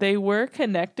that they were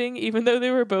connecting, even though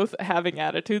they were both having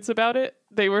attitudes about it.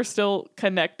 They were still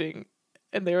connecting,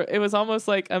 and it was almost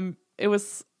like it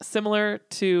was similar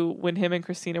to when him and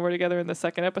Christina were together in the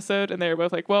second episode, and they were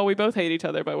both like, "Well, we both hate each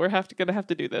other, but we're gonna have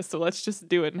to do this, so let's just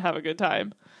do it and have a good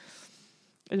time."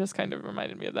 It just kind of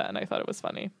reminded me of that, and I thought it was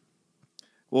funny.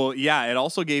 Well, yeah, it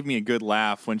also gave me a good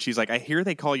laugh when she's like, I hear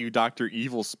they call you Dr.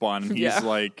 Evil Spawn. And he's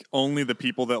like, only the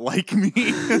people that like me.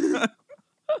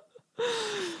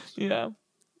 Yeah.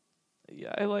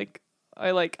 Yeah,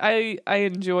 I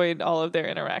enjoyed all of their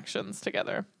interactions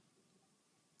together.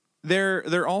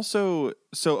 They're also,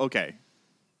 so, okay.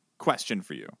 Question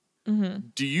for you. Mm-hmm.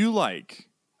 Do you like,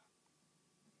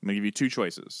 I'm going to give you two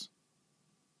choices.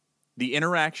 The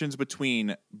interactions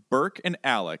between Burke and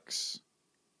Alex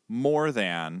more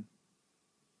than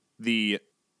the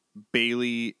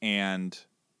Bailey and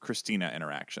Christina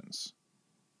interactions?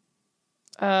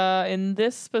 In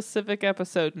this specific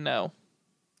episode, no.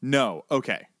 No,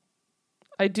 okay.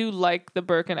 I do like the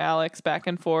Burke and Alex back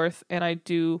and forth, and I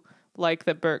do like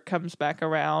that Burke comes back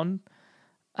around.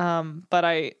 But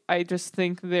I just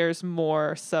think there's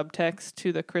more subtext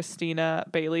to the Christina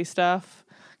Bailey stuff,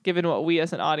 given what we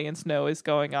as an audience know is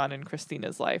going on in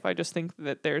Christina's life. I just think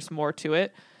that there's more to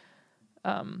it.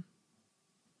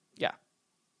 Yeah.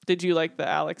 Did you like the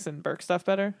Alex and Burke stuff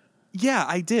better? Yeah,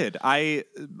 I did.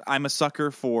 I'm a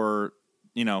sucker for,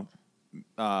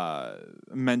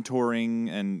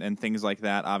 mentoring and things like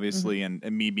that, obviously. And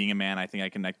me being a man, I think I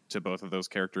connect to both of those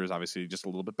characters, obviously, just a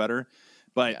little bit better.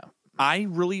 But yeah. I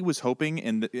really was hoping,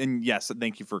 and yes,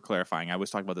 thank you for clarifying. I was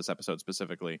talking about this episode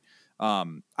specifically.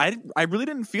 I really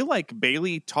didn't feel like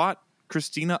Bailey taught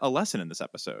Christina a lesson in this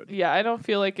episode. Yeah, I don't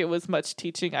feel like it was much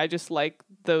teaching. I just like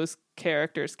those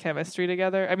characters' chemistry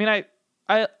together. I mean,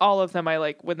 I all of them I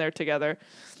like when they're together.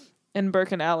 And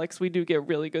Burke and Alex, we do get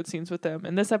really good scenes with them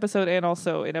in this episode and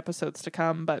also in episodes to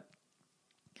come. But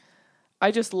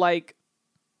I just like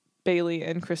Bailey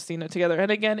and Christina together.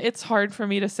 And again, it's hard for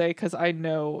me to say because I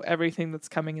know everything that's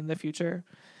coming in the future.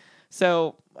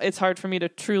 So it's hard for me to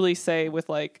truly say with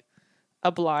like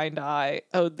a blind eye,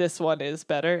 oh, this one is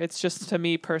better. It's just, to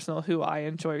me, personal who I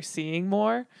enjoy seeing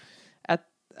more.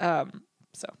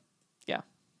 So, yeah.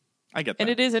 I get that. And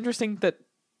it is interesting that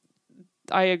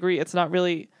I agree. It's not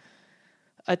really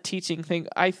a teaching thing.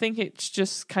 I think it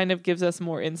just kind of gives us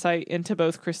more insight into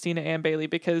both Christina and Bailey,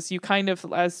 because you kind of,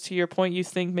 as to your point, you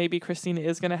think maybe Christina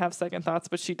is going to have second thoughts,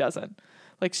 but she doesn't.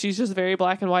 Like, she's just very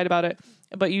black and white about it.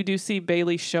 But you do see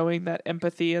Bailey showing that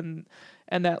empathy and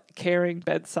that caring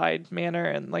bedside manner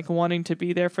and like wanting to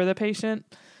be there for the patient.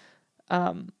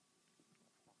 So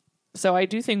I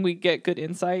do think we get good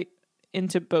insight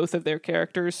into both of their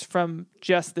characters from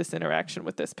just this interaction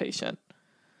with this patient.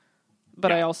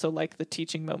 But yeah. I also like the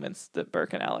teaching moments that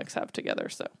Burke and Alex have together.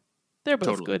 So they're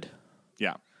both good.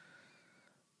 Yeah.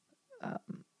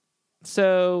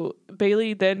 So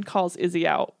Bailey then calls Izzy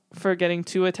out for getting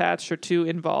too attached or too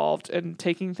involved and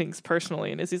taking things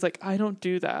personally. And Izzy's like, I don't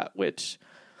do that, which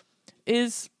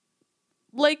is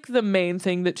like the main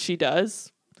thing that she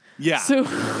does. Yeah. So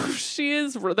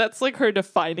that's like her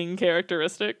defining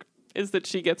characteristic, is that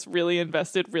she gets really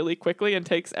invested really quickly and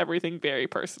takes everything very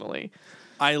personally.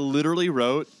 I literally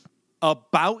wrote,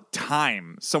 about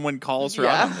time someone calls her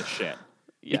out on this shit.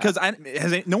 Yeah. Because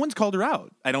no one's called her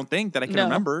out, I don't think, that I can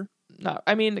remember. No,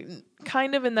 I mean,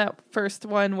 kind of in that first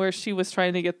one where she was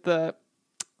trying to get the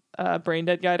brain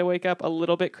dead guy to wake up a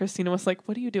little bit, Christina was like,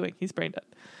 what are you doing? He's brain dead.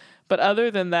 But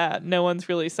other than that, no one's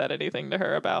really said anything to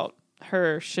her about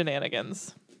her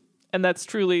shenanigans. And that's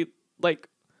truly, like,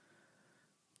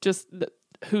 just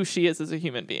who she is as a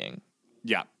human being.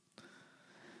 Yeah.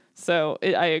 So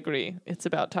I agree. It's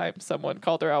about time someone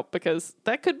called her out, because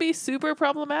that could be super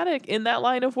problematic in that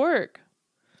line of work.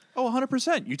 Oh,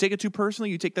 100%. You take it too personally.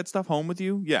 You take that stuff home with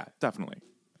you. Yeah, definitely.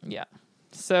 Yeah.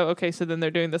 So then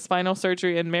they're doing the spinal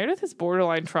surgery, and Meredith is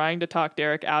borderline trying to talk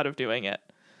Derek out of doing it.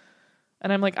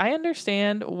 And I'm like, I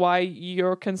understand why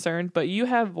you're concerned, but you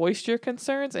have voiced your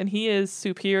concerns, and he is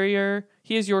superior.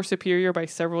 He is your superior by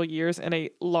several years and a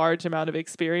large amount of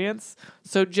experience.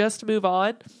 So just move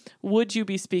on. Would you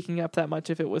be speaking up that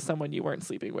much if it was someone you weren't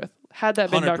sleeping with? Had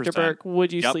that been 100%. Dr. Burke,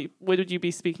 would you would you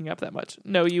be speaking up that much?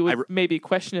 No, you would maybe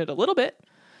question it a little bit,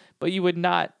 but you would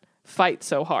not fight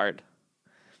so hard.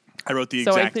 I wrote the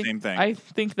exact same thing. I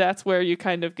think that's where you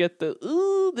kind of get the,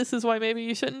 ooh, this is why maybe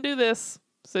you shouldn't do this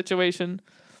situation.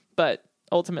 But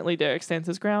ultimately Derek stands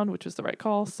his ground, which is the right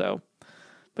call. So,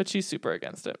 but she's super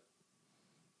against it.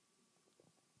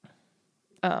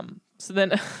 So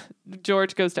then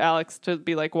George goes to Alex to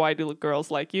be like, why do girls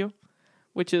like you?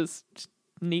 Which is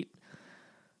neat.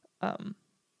 And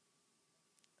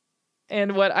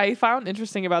what I found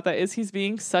interesting about that is he's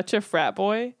being such a frat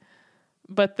boy,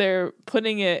 but they're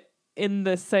putting it in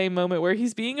the same moment where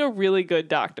he's being a really good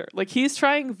doctor. Like, he's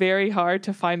trying very hard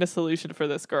to find a solution for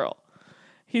this girl.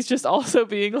 He's just also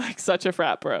being like such a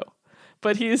frat bro,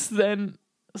 but he's then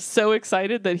so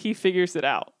excited that he figures it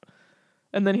out.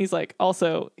 And then he's like,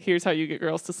 also, here's how you get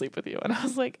girls to sleep with you. And I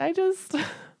was like,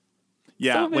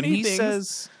 yeah, so when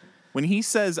he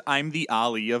says I'm the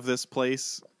Ali of this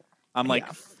place, I'm like,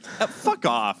 fuck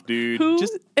off, dude.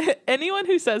 Anyone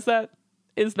who says that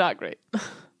is not great.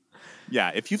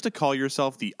 Yeah, if you have to call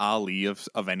yourself the Ali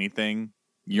of anything,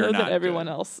 you're not that everyone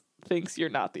else thinks you're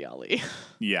not the Ali.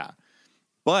 Yeah.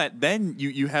 But then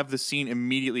you have the scene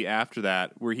immediately after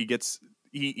that where he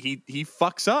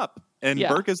fucks up. And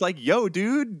Burke is like, yo,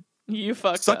 dude, you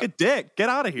fucked suck up. A dick. Get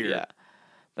out of here. Yeah.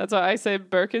 That's why I say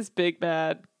Burke is big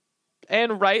bad.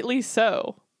 And rightly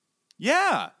so.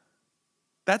 Yeah.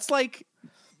 That's like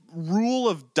rule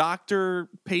of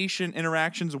doctor-patient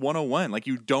interactions 101. Like,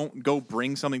 you don't go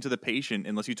bring something to the patient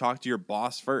unless you talk to your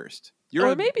boss first.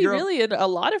 Really in a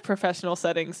lot of professional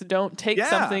settings, don't take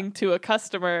something to a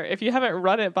customer if you haven't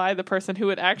run it by the person who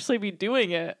would actually be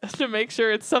doing it to make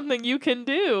sure it's something you can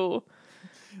do.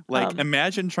 Like,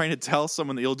 imagine trying to tell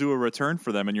someone that you'll do a return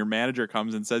for them and your manager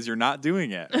comes and says you're not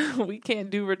doing it. We can't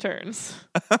do returns.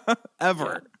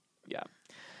 Ever. Yeah.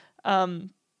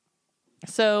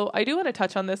 So I do want to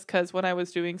touch on this because when I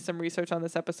was doing some research on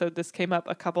this episode, this came up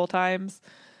a couple times.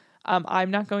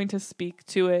 I'm not going to speak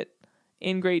to it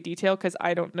in great detail because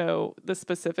I don't know the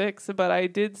specifics, but I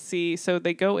did see, so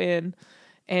they go in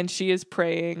and she is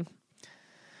praying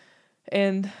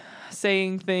and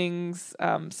saying things,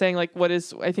 saying like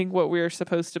I think what we're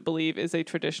supposed to believe is a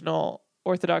traditional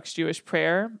Orthodox Jewish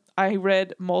prayer. I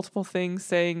read multiple things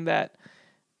saying that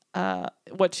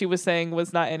what she was saying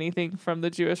was not anything from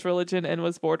the Jewish religion and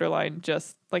was borderline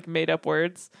just like made up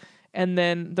words. And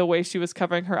then the way she was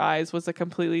covering her eyes was a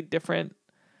completely different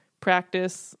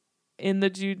practice in the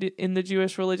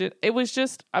Jewish religion. It was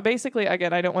just basically,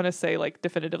 again, I don't want to say like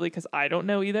definitively because I don't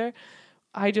know either.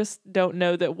 I just don't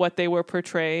know that what they were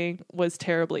portraying was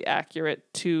terribly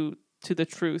accurate to the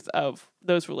truth of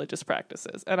those religious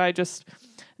practices. And I just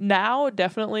now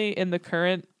definitely in the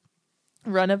current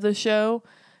run of the show,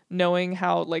 knowing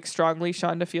how like strongly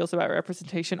Shonda feels about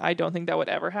representation, I don't think that would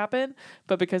ever happen.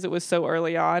 But because it was so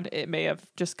early on, it may have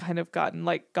just kind of gone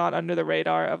under the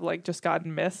radar of like just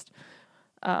gotten missed.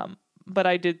 But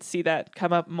I did see that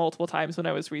come up multiple times when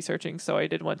I was researching. So I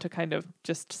did want to kind of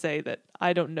just say that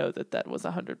I don't know that was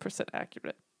 100%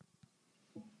 accurate.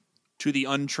 To the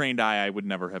untrained eye, I would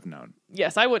never have known.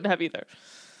 Yes, I wouldn't have either.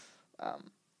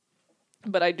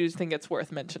 But I do think it's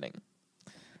worth mentioning.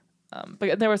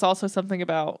 But there was also something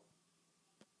about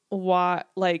why,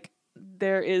 like,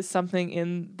 there is something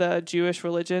in the Jewish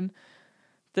religion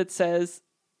that says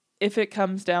if it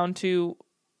comes down to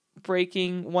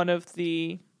breaking one of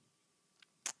the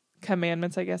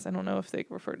commandments, I guess, I don't know if they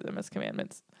refer to them as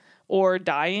commandments, or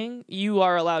dying, you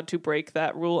are allowed to break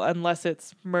that rule unless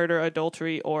it's murder,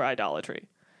 adultery, or idolatry.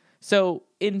 So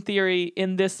in theory,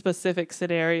 in this specific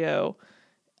scenario,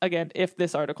 again, if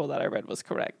this article that I read was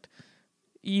correct,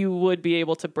 you would be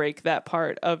able to break that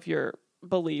part of your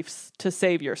beliefs to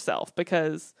save yourself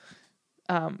because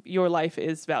your life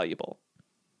is valuable.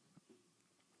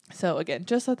 So again,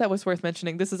 just thought that was worth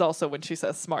mentioning. This is also when she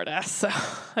says smart ass. So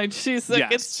she's like,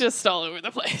 yes. It's just all over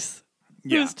the place.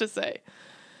 Yeah. Who's to say?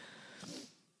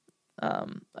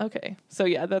 Okay. So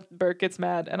yeah, that Burke gets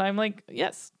mad and I'm like,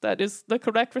 yes, that is the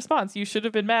correct response. You should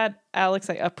have been mad. Alex,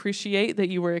 I appreciate that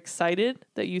you were excited,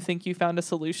 that you think you found a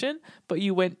solution, but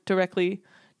you went directly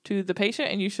to the patient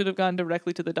and you should have gone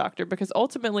directly to the doctor because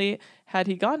ultimately, had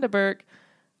he gone to Burke,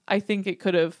 I think it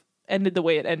could have ended the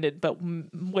way it ended, but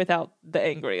without the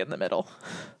angry in the middle.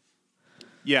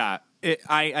 Yeah.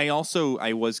 I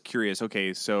was curious.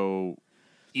 Okay. So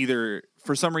either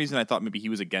for some reason I thought maybe he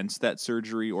was against that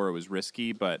surgery or it was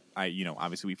risky, but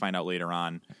obviously we find out later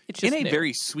on in a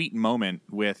very sweet moment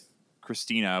with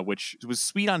Christina, which was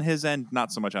sweet on his end,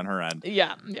 not so much on her end.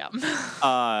 Yeah.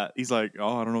 He's like,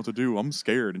 oh, I don't know what to do. I'm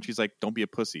scared. And she's like, don't be a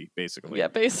pussy, basically. Yeah,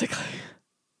 basically.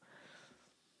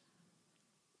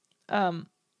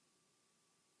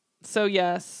 So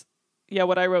yes, yeah,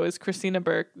 what I wrote is Christina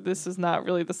Burke. This is not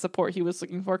really the support he was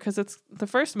looking for because it's the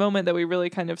first moment that we really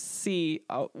kind of see.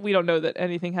 We don't know that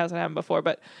anything hasn't happened before,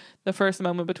 but the first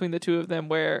moment between the two of them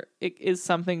where it is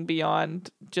something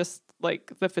beyond just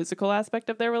like the physical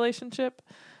aspect of their relationship.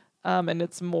 And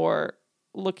it's more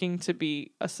looking to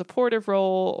be a supportive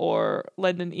role or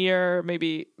lend an ear,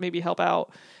 maybe help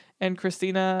out. And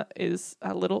Christina is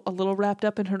a little wrapped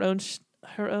up in her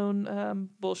own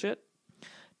bullshit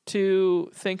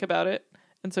to think about it.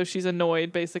 And so she's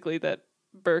annoyed basically that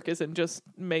Burke isn't just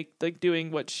doing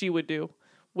what she would do,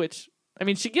 which, I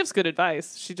mean, she gives good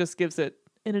advice. She just gives it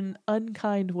in an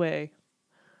unkind way.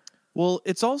 Well,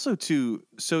 it's also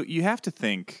so you have to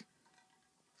think,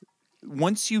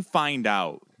 once you find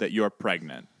out that you're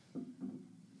pregnant,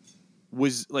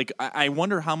 was like, I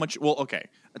wonder how much, well, okay,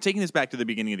 taking this back to the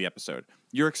beginning of the episode,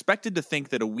 you're expected to think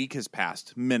that a week has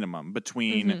passed minimum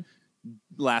between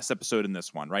last episode and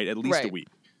this one, right? At least a week.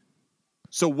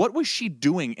 So what was she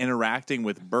doing interacting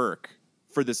with Burke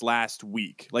for this last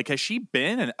week? Like, has she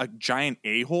been a giant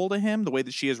a-hole to him the way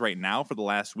that she is right now for the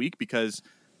last week? Because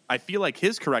I feel like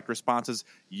his correct response is,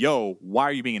 yo, why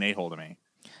are you being an a-hole to me?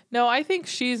 No, I think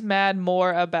she's mad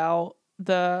more about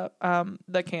the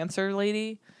cancer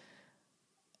lady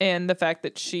and the fact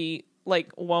that she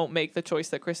like won't make the choice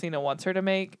that Christina wants her to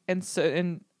make. And so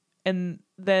and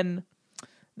then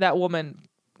that woman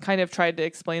kind of tried to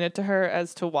explain it to her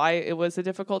as to why it was a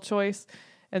difficult choice.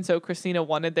 And so Christina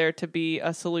wanted there to be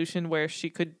a solution where she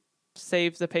could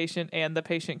save the patient and the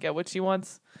patient get what she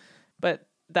wants. But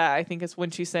that, I think, is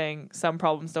when she's saying some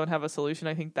problems don't have a solution.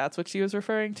 I think that's what she was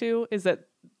referring to, is that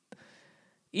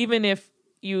even if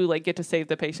you like get to save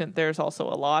the patient, there's also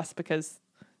a loss because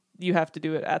you have to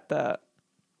do it at the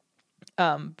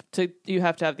you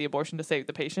have to have the abortion to save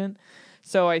the patient.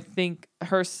 So I think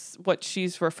what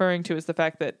she's referring to is the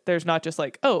fact that there's not just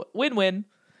like, oh, win-win,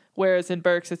 whereas in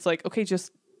Burke's it's like, okay,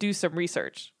 just do some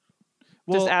research,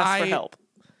 just ask for help.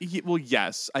 Well,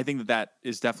 yes, I think that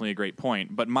is definitely a great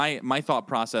point. But my thought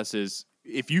process is,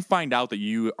 if you find out that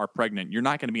you are pregnant, you're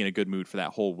not going to be in a good mood for that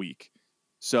whole week.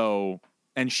 So,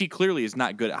 and she clearly is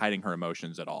not good at hiding her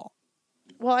emotions at all.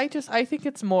 Well, I think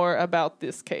it's more about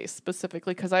this case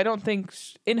specifically, because I don't think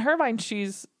in her mind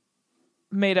she's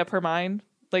made up her mind.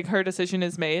 Like, her decision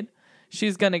is made.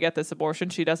 She's going to get this abortion.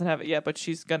 She doesn't have it yet, but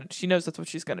she knows that's what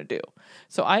she's going to do.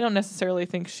 So I don't necessarily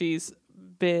think she's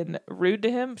been rude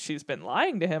to him. She's been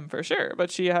lying to him for sure,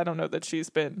 but I don't know that she's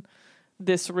been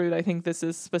this rude. I think this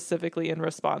is specifically in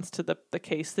response to the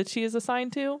case that she is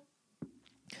assigned to.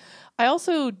 I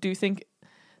also do think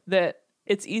that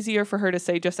it's easier for her to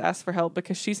say just ask for help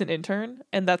because she's an intern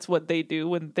and that's what they do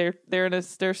when they're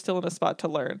still in a spot to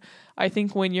learn. I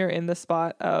think when you're in the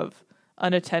spot of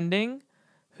an attending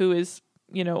who is,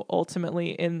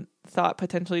 ultimately in thought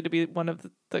potentially to be one of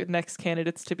the next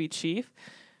candidates to be chief,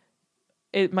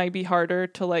 it might be harder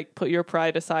to like put your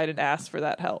pride aside and ask for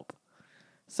that help.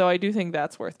 So I do think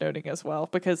that's worth noting as well,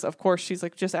 because of course she's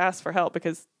like, just ask for help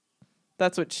because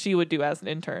that's what she would do as an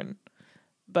intern.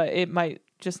 But it might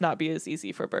just not be as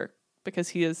easy for Burke because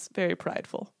he is very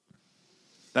prideful.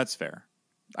 That's fair.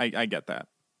 I get that.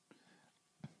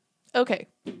 Okay.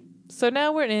 So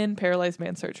now we're in paralyzed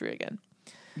man surgery again.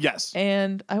 Yes.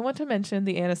 And I want to mention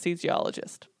the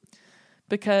anesthesiologist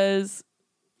because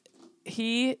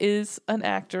he is an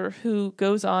actor who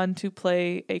goes on to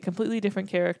play a completely different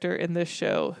character in this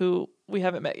show who we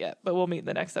haven't met yet, but we'll meet in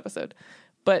the next episode.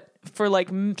 But for like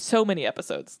so many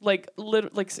episodes, like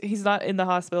he's not in the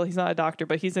hospital, he's not a doctor,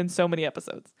 but he's in so many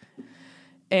episodes.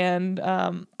 And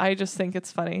I just think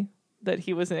it's funny that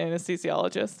he was an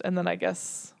anesthesiologist, and then I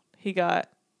guess he got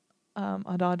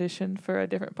an audition for a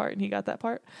different part, and he got that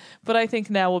part. But I think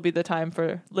now will be the time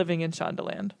for Living in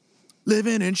Shondaland.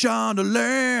 Living in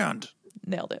Shondaland.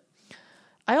 Nailed it.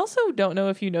 I also don't know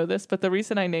if you know this, but the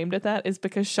reason I named it that is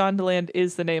because Shondaland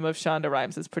is the name of Shonda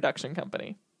Rhimes' production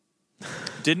company.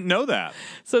 Didn't know that.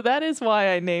 So that is why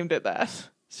I named it that.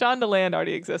 Shondaland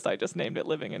already exists. I just named it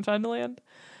Living in Shondaland.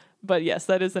 But yes,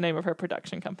 that is the name of her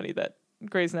production company that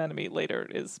Grey's Anatomy later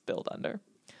is billed under.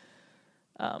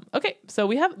 Okay, so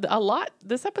we have a lot.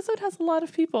 This episode has a lot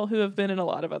of people who have been in a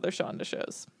lot of other Shonda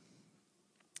shows.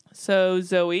 So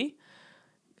Zoe,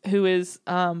 who is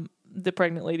the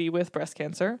pregnant lady with breast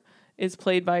cancer, is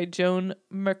played by Joan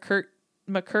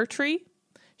McCurtry.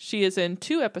 She is in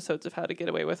 2 episodes of How to Get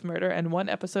Away with Murder and 1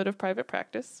 episode of Private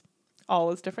Practice,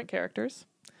 all as different characters.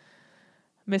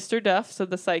 Mr. Duff, so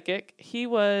the psychic, he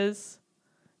was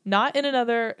not in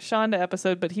another Shonda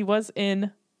episode, but he was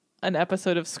in an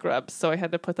episode of Scrubs, so I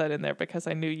had to put that in there because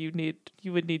I knew you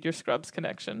would need your Scrubs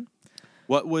connection.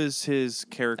 What was his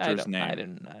character's name? I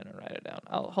didn't write it down.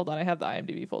 Hold on, I have the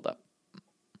IMDb pulled up.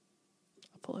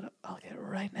 I'll pull it up. I'll get it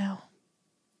right now.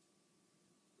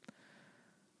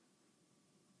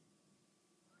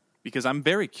 Because I'm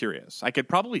very curious. I could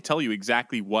probably tell you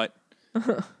exactly what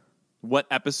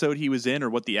episode he was in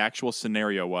or what the actual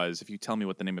scenario was if you tell me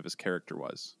what the name of his character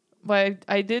was. Well,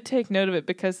 I did take note of it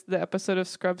because the episode of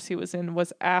Scrubs he was in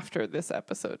was after this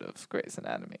episode of Grey's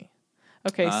Anatomy.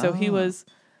 Okay, so he was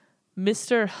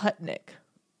Mr. Hutnick,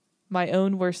 My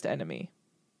Own Worst Enemy,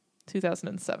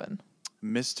 2007.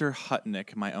 Mr.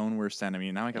 Hutnick, My Own Worst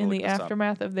Enemy. Now I gotta look this up. In the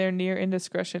aftermath of their near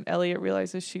indiscretion, Elliot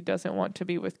realizes she doesn't want to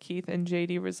be with Keith, and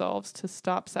JD resolves to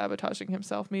stop sabotaging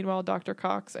himself. Meanwhile, Dr.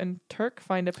 Cox and Turk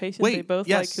find a patient they both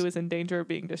like who is in danger of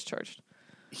being discharged.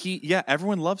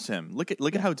 Everyone loves him. Look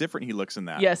at how different he looks in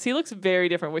that. Yes, he looks very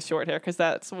different with short hair because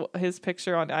that's his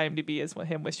picture on IMDb is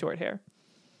him with short hair.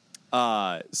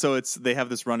 So they have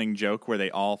this running joke where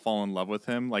they all fall in love with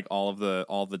him, like all of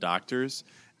the doctors.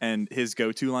 And his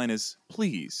go-to line is,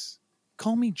 "Please,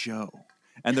 call me Joe."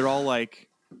 And they're all like,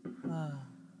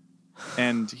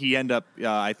 and he end up,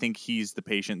 I think he's the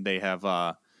patient. They have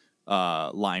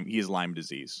Lyme. He has Lyme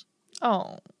disease.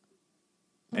 Oh.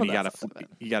 And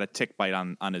he got a tick bite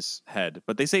on his head,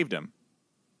 but they saved him.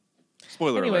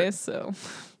 Spoiler alert. Anyways, so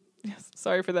yes,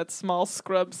 sorry for that small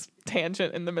Scrubs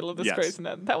tangent in the middle of this Grey's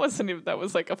Anatomy. That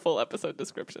was like a full episode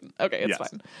description. Okay, it's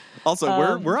fine.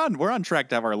 Also, we're on track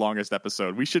to have our longest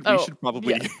episode. We should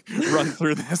probably run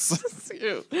through this.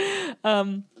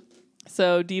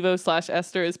 So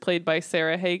Devo/Esther is played by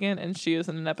Sarah Hagen, and she is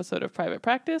in an episode of Private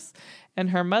Practice. And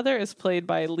her mother is played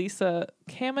by Lisa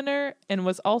Kaminer and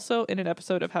was also in an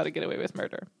episode of How to Get Away with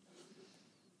Murder.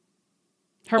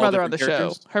 Her All mother on the different show.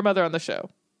 characters? Her mother on the show.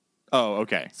 Oh,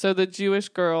 okay. So the Jewish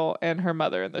girl and her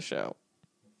mother in the show.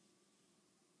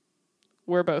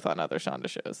 We're both on other Shonda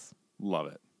shows. Love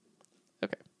it.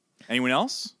 Okay. Anyone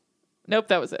else? Nope,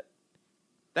 that was it.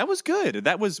 That was good.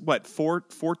 That was what, four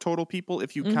total people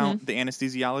if you count the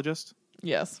anesthesiologist?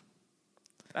 Yes.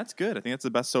 That's good. I think that's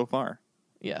the best so far.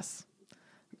 Yes.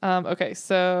 Okay,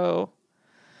 so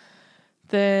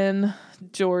then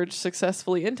George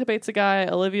successfully intubates a guy.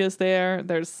 Olivia's there.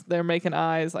 They're making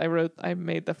eyes. I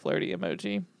made the flirty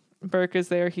emoji. Burke is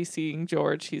there. He's seeing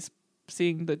George. He's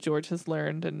seeing that George has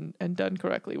learned and done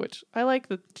correctly, which I like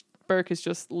that Burke is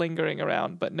just lingering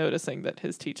around, but noticing that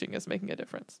his teaching is making a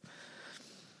difference.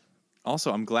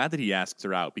 Also, I'm glad that he asks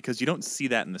her out because you don't see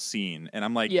that in the scene. And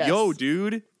I'm like, Yes. yo,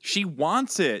 dude, she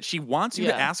wants it. She wants you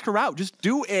to ask her out. Just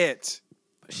do it.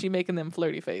 She making them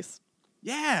flirty face.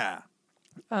 Yeah.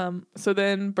 So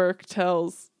then Burke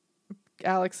tells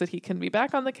Alex that he can be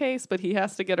back on the case, but he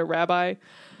has to get a rabbi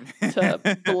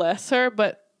to bless her.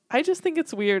 But I just think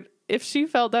it's weird. If she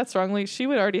felt that strongly, she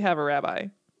would already have a rabbi.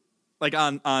 Like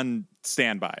on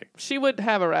standby. She would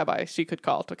have a rabbi she could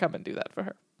call to come and do that for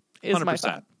her. Is 100%. my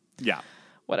thought. Yeah.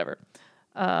 Whatever.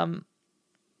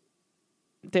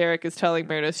 Derek is telling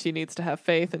Meredith she needs to have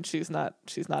faith, and she's not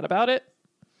about it.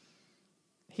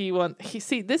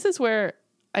 This is where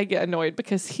I get annoyed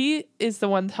because he is the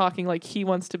one talking like he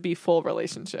wants to be full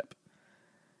relationship.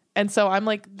 And so I'm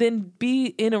like, then be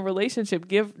in a relationship.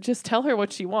 Just tell her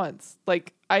what she wants.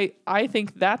 Like, I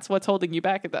think that's what's holding you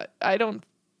back at that.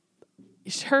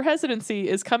 Her hesitancy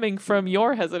is coming from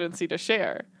your hesitancy to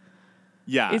share.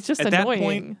 Yeah. It's just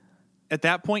annoying. At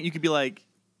that point, you could be like,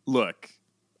 look,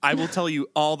 I will tell you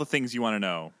all the things you want to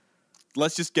know.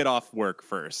 Let's just get off work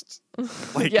first.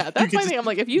 Like, yeah, that's my thing. I'm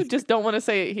like, if you just don't want to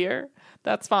say it here,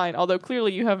 that's fine. Although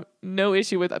clearly you have no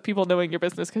issue with people knowing your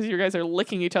business because you guys are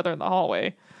licking each other in the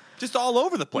hallway. Just all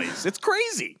over the place. It's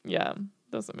crazy. Yeah,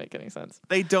 doesn't make any sense.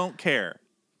 They don't care.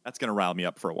 That's going to rile me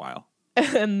up for a while.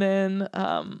 And then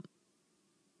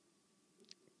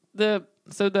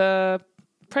the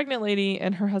pregnant lady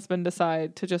and her husband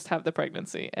decide to just have the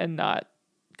pregnancy and not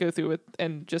go through with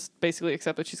and just basically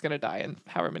accept that she's going to die in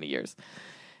however many years.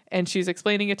 And she's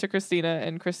explaining it to Christina,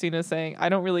 and Christina's saying, I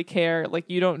don't really care. Like,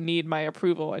 you don't need my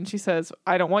approval. And she says,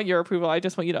 I don't want your approval. I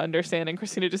just want you to understand. And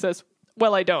Christina just says,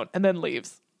 well, I don't, and then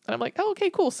leaves. And I'm like, oh, okay,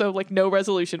 cool. So, like, no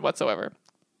resolution whatsoever.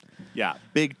 Yeah,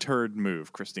 big turd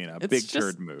move, Christina. It's big just,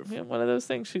 turd move. Yeah, one of those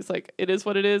things. She's like, it is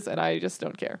what it is, and I just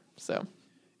don't care. So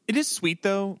it is sweet,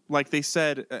 though. Like they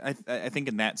said, I think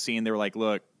in that scene, they were like,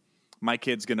 look, my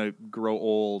kid's going to grow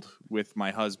old with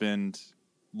my husband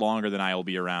longer than I will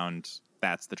be around.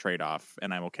 That's the trade-off,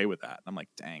 and I'm okay with that. I'm like,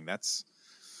 dang, that's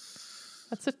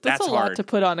a lot to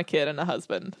put on a kid and a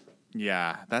husband.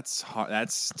 Yeah, that's hard.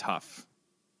 That's tough.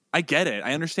 I get it.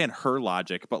 I understand her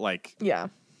logic, but like, yeah.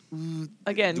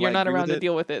 Again, you're not around to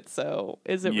deal with it, so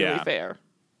is it really fair?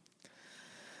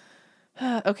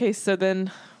 Okay, so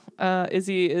then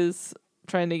Izzy is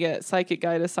trying to get Psychic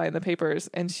Guy to sign the papers,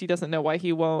 and she doesn't know why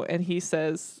he won't, and he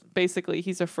says basically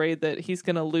he's afraid that he's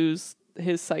going to lose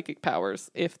his psychic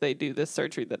powers if they do this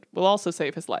surgery that will also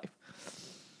save his life.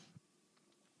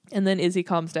 And then Izzy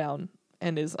calms down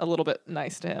and is a little bit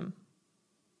nice to him.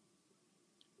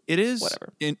 It is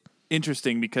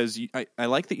interesting because I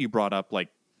like that you brought up like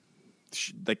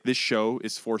this show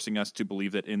is forcing us to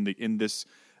believe that in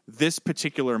this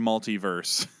particular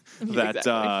multiverse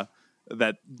that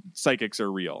that psychics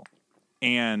are real.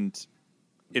 And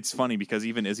it's funny because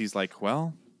even Izzy's like,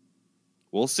 well,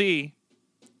 we'll see.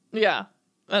 Yeah,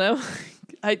 I know.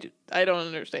 I don't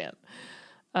understand.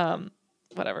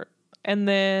 Whatever. And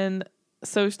then,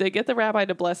 so they get the rabbi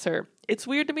to bless her. It's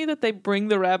weird to me that they bring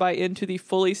the rabbi into the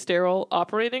fully sterile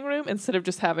operating room instead of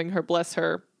just having her bless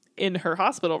her in her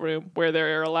hospital room where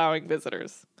they're allowing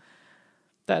visitors.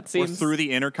 That seems... Or through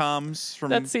the intercoms from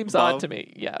That seems above. odd to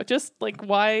me. Yeah, just like,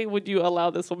 why would you allow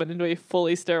this woman into a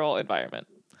fully sterile environment?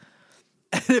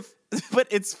 But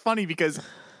it's funny because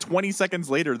 20 seconds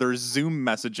later, they're Zoom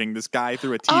messaging this guy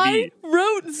through a TV. I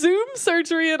wrote Zoom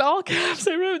surgery in all caps.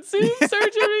 I wrote Zoom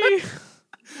surgery.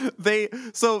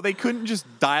 They couldn't just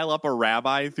dial up a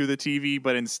rabbi through the TV,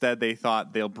 but instead they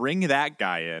thought they'll bring that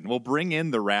guy in. We'll bring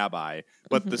in the rabbi,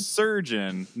 but the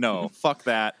surgeon, no, fuck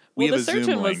that. We have a Zoom link.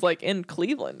 The surgeon was like in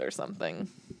Cleveland or something.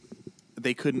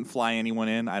 They couldn't fly anyone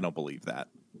in. I don't believe that.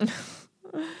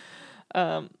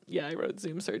 Yeah, I wrote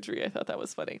Zoom surgery. I thought that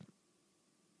was funny.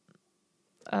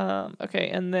 Okay,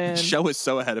 and then The show is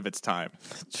so ahead of its time.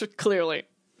 clearly,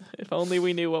 if only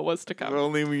we knew what was to come. If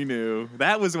only we knew.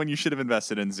 That was when you should have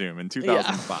invested in Zoom in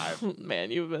 2005. Yeah.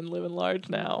 Man, you've been living large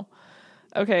now.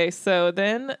 Okay, so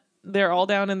then they're all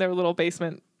down in their little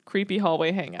basement, creepy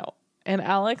hallway hangout. And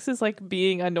Alex is like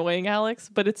being annoying Alex,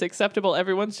 but it's acceptable.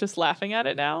 Everyone's just laughing at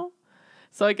it now.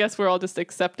 So I guess we're all just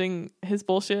accepting his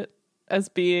bullshit as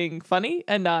being funny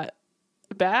and not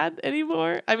bad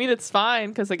anymore. I mean, it's fine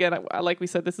because, again, like we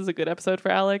said, this is a good episode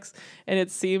for Alex. And it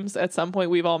seems at some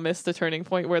point we've all missed a turning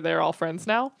point where they're all friends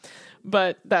now.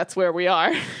 But that's where we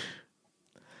are.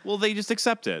 Well, they just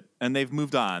accept it and they've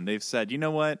moved on. They've said, you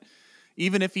know what?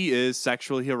 Even if he is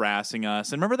sexually harassing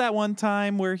us, and remember that one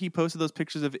time where he posted those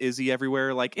pictures of Izzy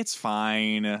everywhere? Like, it's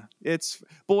fine. It's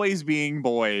boys being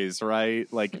boys,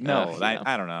 right? Like, no, yeah.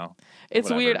 I don't know. It's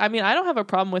Whatever. weird. I mean, I don't have a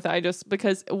problem with it. I just,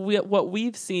 because what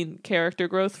we've seen character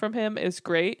growth from him is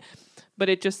great, but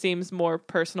it just seems more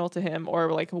personal to him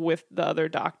or like with the other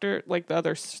doctor, like the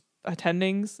other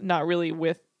attendings, not really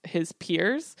with his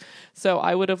peers. So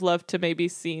I would have loved to maybe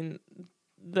seen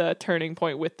the turning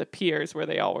point with the peers where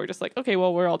they all were just like, okay,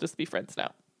 well, we're all just be friends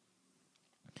now.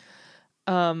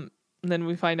 And then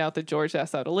we find out that George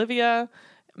asked out Olivia.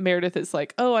 Meredith is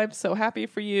like, oh, I'm so happy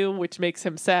for you, which makes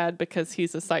him sad because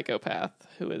he's a psychopath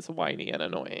who is whiny and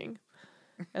annoying.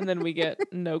 And then we get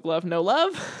no glove, no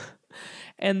love.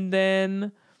 And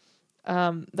then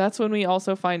that's when we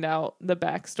also find out the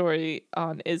backstory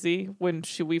on Izzy, when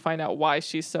we find out why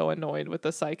she's so annoyed with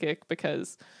the psychic,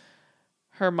 because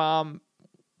her mom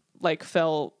like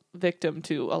fell victim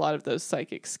to a lot of those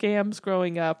psychic scams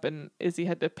growing up, and Izzy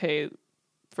had to pay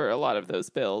for a lot of those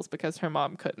bills because her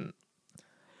mom couldn't.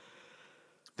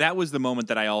 That was the moment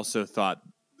that I also thought,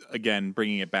 again,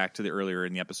 bringing it back to the earlier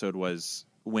in the episode, was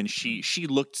when she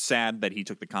looked sad that he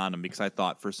took the condom, because I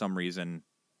thought for some reason,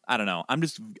 I don't know. I'm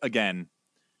just, again,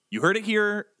 you heard it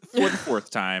here for the fourth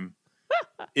time.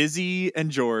 Izzy and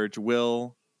George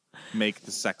will make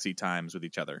the sexy times with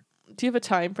each other. Do you have a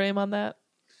time frame on that?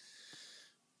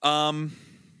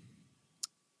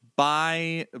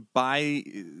 By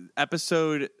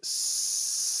episode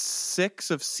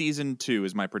 6 of season 2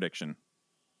 is my prediction.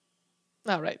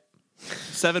 All right.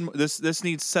 7. This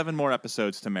needs 7 more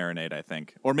episodes to marinate, I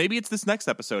think, or maybe it's this next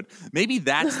episode. Maybe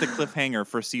that's the cliffhanger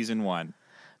for season 1.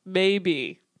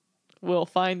 Maybe we'll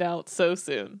find out so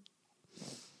soon.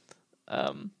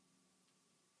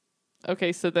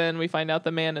 Okay, so then we find out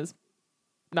the man is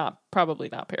probably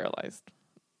not paralyzed.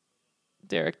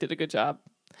 Derek did a good job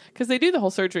because they do the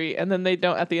whole surgery and then they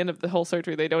don't, at the end of the whole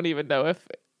surgery, they don't even know if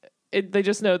they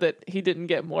just know that he didn't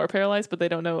get more paralyzed, but they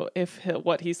don't know if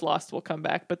what he's lost will come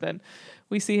back. But then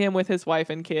we see him with his wife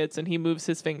and kids and he moves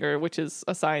his finger, which is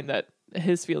a sign that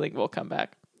his feeling will come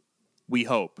back. We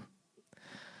hope.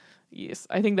 Yes,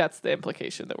 I think that's the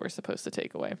implication that we're supposed to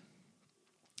take away.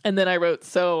 And then I wrote,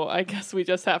 so I guess we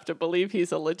just have to believe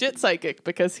he's a legit psychic,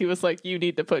 because he was like, you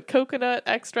need to put coconut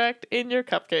extract in your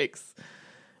cupcakes,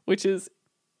 which is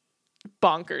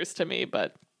bonkers to me,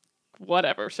 but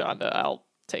whatever, Shonda, I'll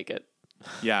take it.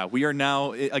 Yeah, we are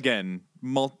now, again,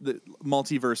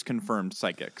 multiverse confirmed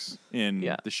psychics in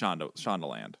the Shonda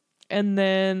land. And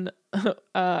then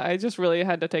I just really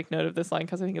had to take note of this line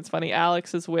because I think it's funny.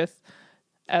 Alex is with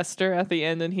Esther at the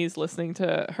end and he's listening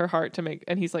to her heart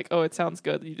and he's like, oh, it sounds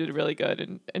good, you did really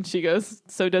good, and she goes,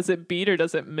 so does it beat or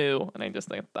does it moo? And I just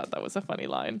thought that was a funny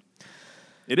line.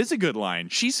 It is a good line.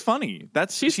 She's funny.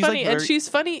 She's funny, like and she's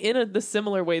funny in the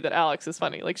similar way that Alex is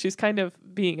funny. Like, she's kind of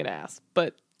being an ass,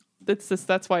 but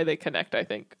that's why they connect, I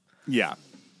think. Yeah.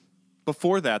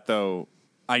 Before that, though,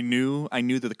 I knew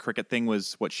that the cricket thing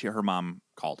was what her mom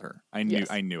called her. I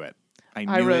knew it.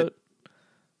 I wrote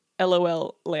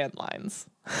LOL landlines.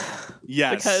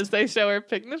 Yes. Because they show her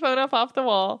picking the phone up off the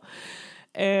wall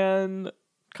and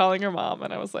calling her mom.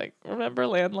 And I was like, remember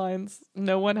landlines?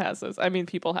 No one has those. I mean,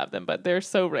 people have them, but they're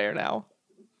so rare now.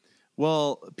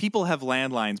 Well, people have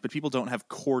landlines, but people don't have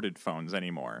corded phones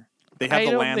anymore. They have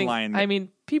the landline.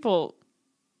 People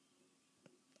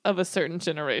of a certain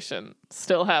generation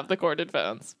still have the corded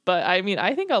phones. But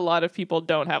I think a lot of people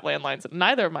don't have landlines.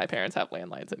 Neither of my parents have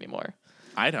landlines anymore.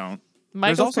 I don't.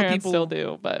 Michael's parents still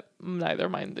do, but neither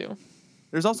of mine do.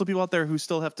 There's also people out there who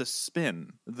still have to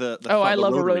spin the I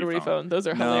love a rotary phone. Those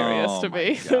are hilarious to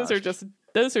me.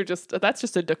 That's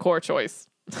just a decor choice.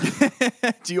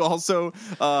 Do you also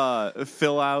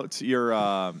fill out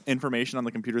your information on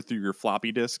the computer through your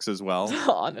floppy disks as well?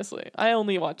 Honestly, I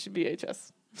only watch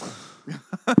VHS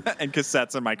and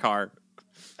cassettes in my car.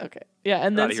 Okay, yeah,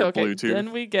 and then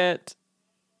then we get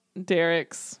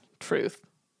Derek's truth.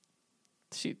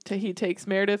 He takes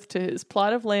Meredith to his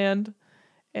plot of land,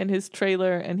 and his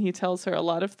trailer, and he tells her a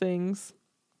lot of things,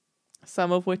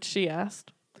 some of which she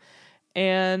asked.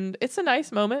 And it's a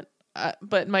nice moment.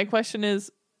 But my question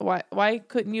is, why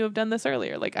couldn't you have done this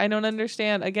earlier? Like, I don't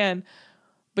understand, again,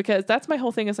 because that's my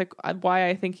whole thing, is like why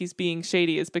I think he's being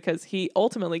shady is because he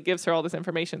ultimately gives her all this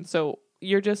information. So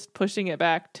you're just pushing it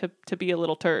back to be a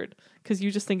little turd because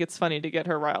you just think it's funny to get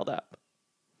her riled up.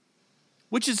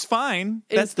 Which is fine.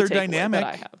 That's their dynamic.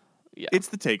 I have. Yeah. It's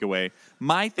the takeaway.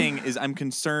 My thing is I'm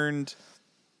concerned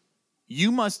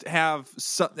you must have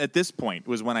at this point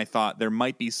was when I thought there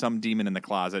might be some demon in the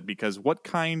closet, because what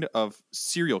kind of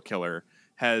serial killer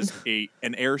has an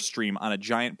airstream on a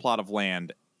giant plot of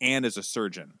land and is a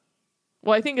surgeon?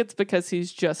 Well, I think it's because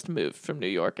he's just moved from New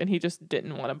York and he just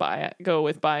didn't want to go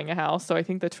with buying a house. So I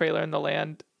think the trailer and the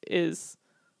land is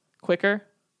quicker.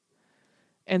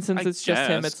 And since it's just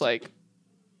him, it's like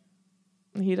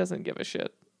he doesn't give a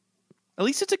shit. At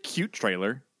least it's a cute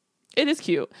trailer. It is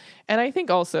cute. And I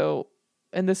think also,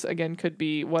 and this again could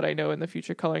be what I know in the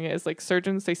future coloring it, is like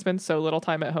surgeons, they spend so little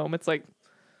time at home. It's like,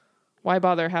 why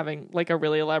bother having like a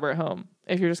really elaborate home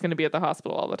if you're just going to be at the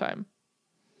hospital all the time?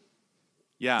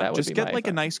 Yeah, just get like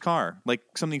a nice car, like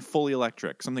something fully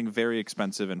electric, something very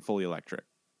expensive and fully electric.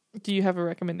 Do you have a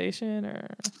recommendation or?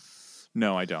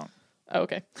 No, I don't. Oh,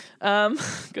 okay.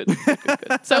 Good.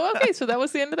 So that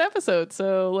was the end of the episode.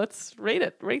 So let's rate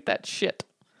it. Rate that shit.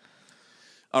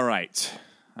 All right.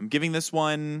 I'm giving this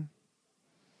one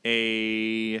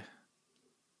an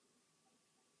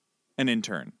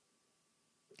intern.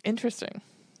 Interesting.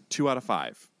 2 out of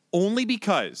 5. Only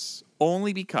because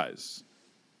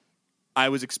I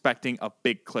was expecting a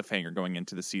big cliffhanger going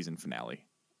into the season finale,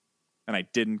 and I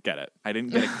didn't get it. I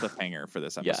didn't get a cliffhanger for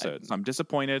this episode, so I'm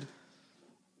disappointed.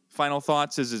 Final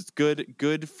thoughts is it's a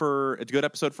good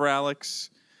episode for Alex.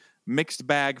 Mixed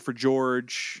bag for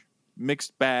George.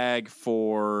 Mixed bag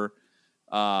for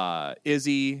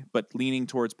Izzy, but leaning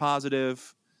towards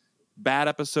positive. Bad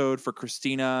episode for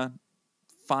Christina.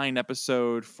 Fine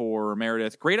episode for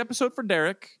Meredith. Great episode for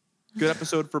Derek. Good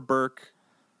episode for Burke.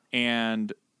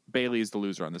 And Bailey is the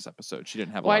loser on this episode. She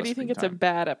didn't have a lot of screen time. Why do you think it's a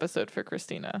bad episode for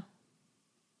Christina?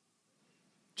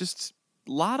 Just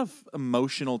a lot of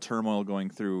emotional turmoil going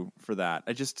through for that.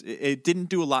 It didn't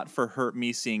do a lot for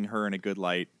me seeing her in a good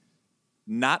light.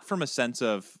 Not from a sense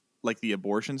of like the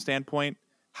abortion standpoint,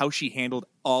 how she handled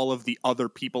all of the other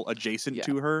people adjacent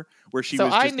to her, where she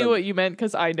was. So I knew what you meant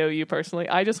because I know you personally.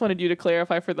 I just wanted you to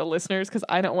clarify for the listeners because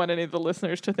I don't want any of the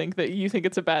listeners to think that you think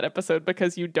it's a bad episode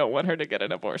because you don't want her to get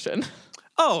an abortion.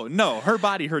 Oh, no. Her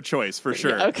body, her choice, for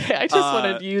sure. Yeah, okay. I just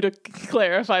wanted you to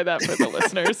clarify that for the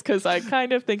listeners because I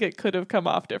kind of think it could have come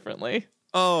off differently.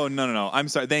 Oh, no. I'm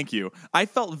sorry. Thank you. I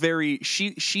felt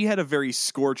she had a very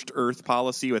scorched earth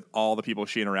policy with all the people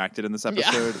she interacted in this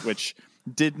episode, which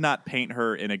did not paint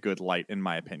her in a good light, in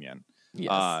my opinion.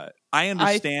 Yes. I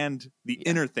understand the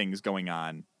inner things going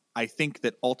on. I think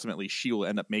that ultimately she will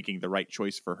end up making the right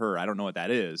choice for her. I don't know what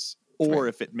that is. Or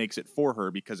if it makes it for her,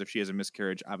 because if she has a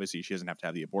miscarriage, obviously she doesn't have to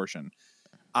have the abortion.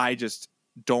 I just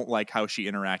don't like how she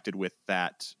interacted with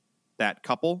that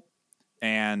couple.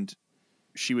 And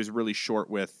she was really short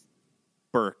with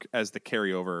Burke as the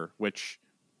carryover, which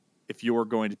if you're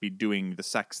going to be doing the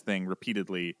sex thing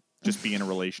repeatedly, just be in a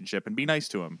relationship and be nice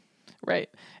to him. Right.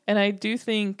 And I do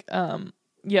think,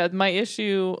 my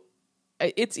issue,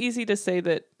 it's easy to say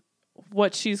that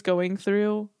what she's going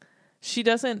through, she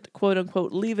doesn't, quote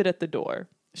unquote, leave it at the door.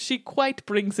 She quite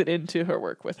brings it into her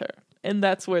work with her. And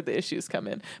that's where the issues come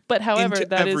in. But however,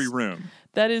 into every room.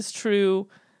 That is true.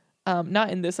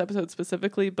 Not in this episode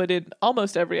specifically, but in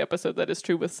almost every episode that is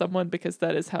true with someone, because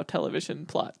that is how television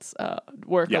plots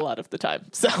work a lot of the time.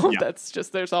 So that's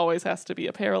just, there's always has to be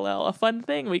a parallel, a fun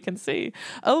thing we can see.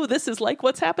 Oh, this is like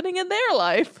what's happening in their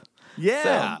life.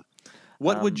 Yeah. So,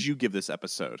 what would you give this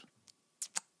episode?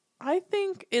 I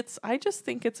just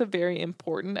think it's a very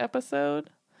important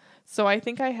episode. So I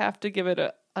think I have to give it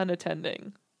an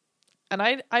unattending. And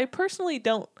I personally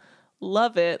don't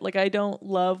love it. Like, I don't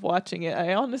love watching it.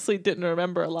 I honestly didn't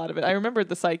remember a lot of it. I remembered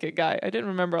the psychic guy. I didn't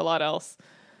remember a lot else.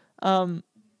 But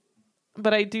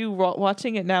I do,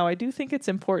 watching it now, I do think it's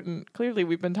important. Clearly,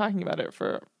 we've been talking about it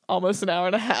for almost an hour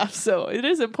and a half, so it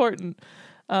is important.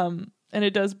 And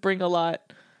it does bring a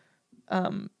lot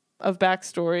of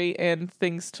backstory and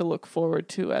things to look forward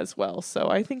to as well. So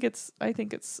I think it's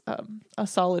a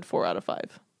solid 4 out of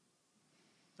 5.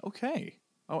 Okay.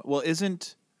 Oh, well,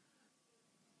 isn't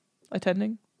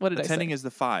attending? What did I say? Attending is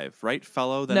the 5, right?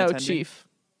 Fellow, then attending? No, chief.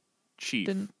 Chief.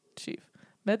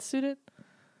 Med student?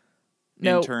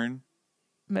 Intern. No.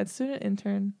 Med student,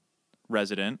 intern.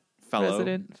 Resident, fellow.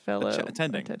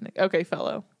 Attending. Attending. Okay,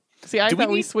 fellow. See, I thought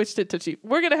we switched it to cheap.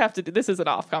 We're gonna have to do this. Is an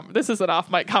off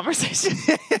mic conversation.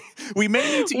 We may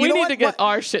need to. We need to get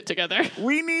our shit together.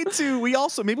 We need to. We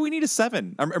also maybe we need a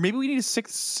 7, or maybe we need a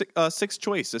six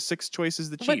choice. A 6 choice is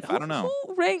the chief. I don't know.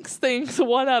 Who ranks things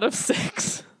 1 out of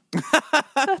 6?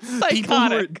 That's psychotic. People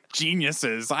who are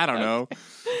geniuses. I don't know.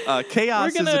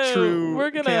 Chaos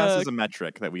is a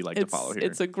metric that we like to follow here.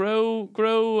 It's a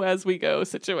grow as we go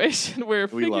situation. We're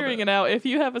figuring it out. If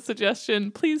you have a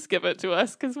suggestion, please give it to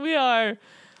us because we are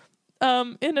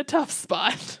in a tough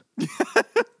spot.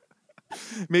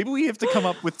 Maybe we have to come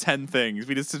up with 10 things.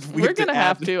 We're gonna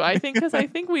have to. I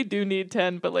think we do need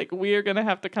 10, but like we're gonna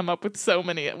have to come up with so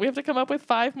many. We have to come up with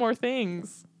 5 more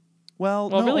things. Well,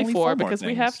 really 4 because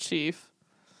we have Chief.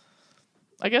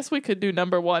 I guess we could do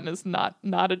number 1 is not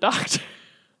a doctor.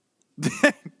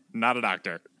 Not a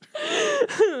doctor.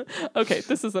 Okay,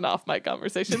 this is an off mic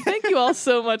conversation. Thank you all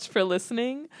so much for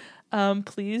listening.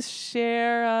 Please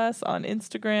share us on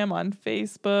Instagram, on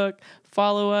Facebook.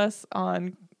 Follow us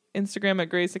on Instagram at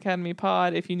Grace Academy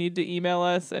Pod. If you need to email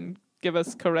us and give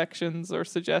us corrections or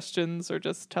suggestions or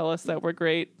just tell us that we're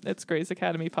great, it's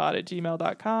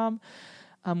graceacademypod@gmail.com.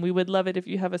 We would love it if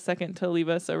you have a second to leave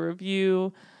us a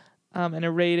review and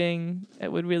a rating.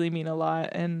 It would really mean a lot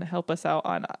and help us out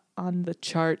on the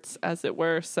charts, as it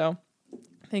were. So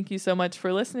thank you so much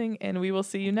for listening, and we will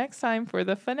see you next time for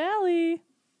the finale.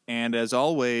 And as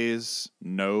always,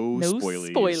 no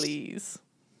spoilies. spoilies.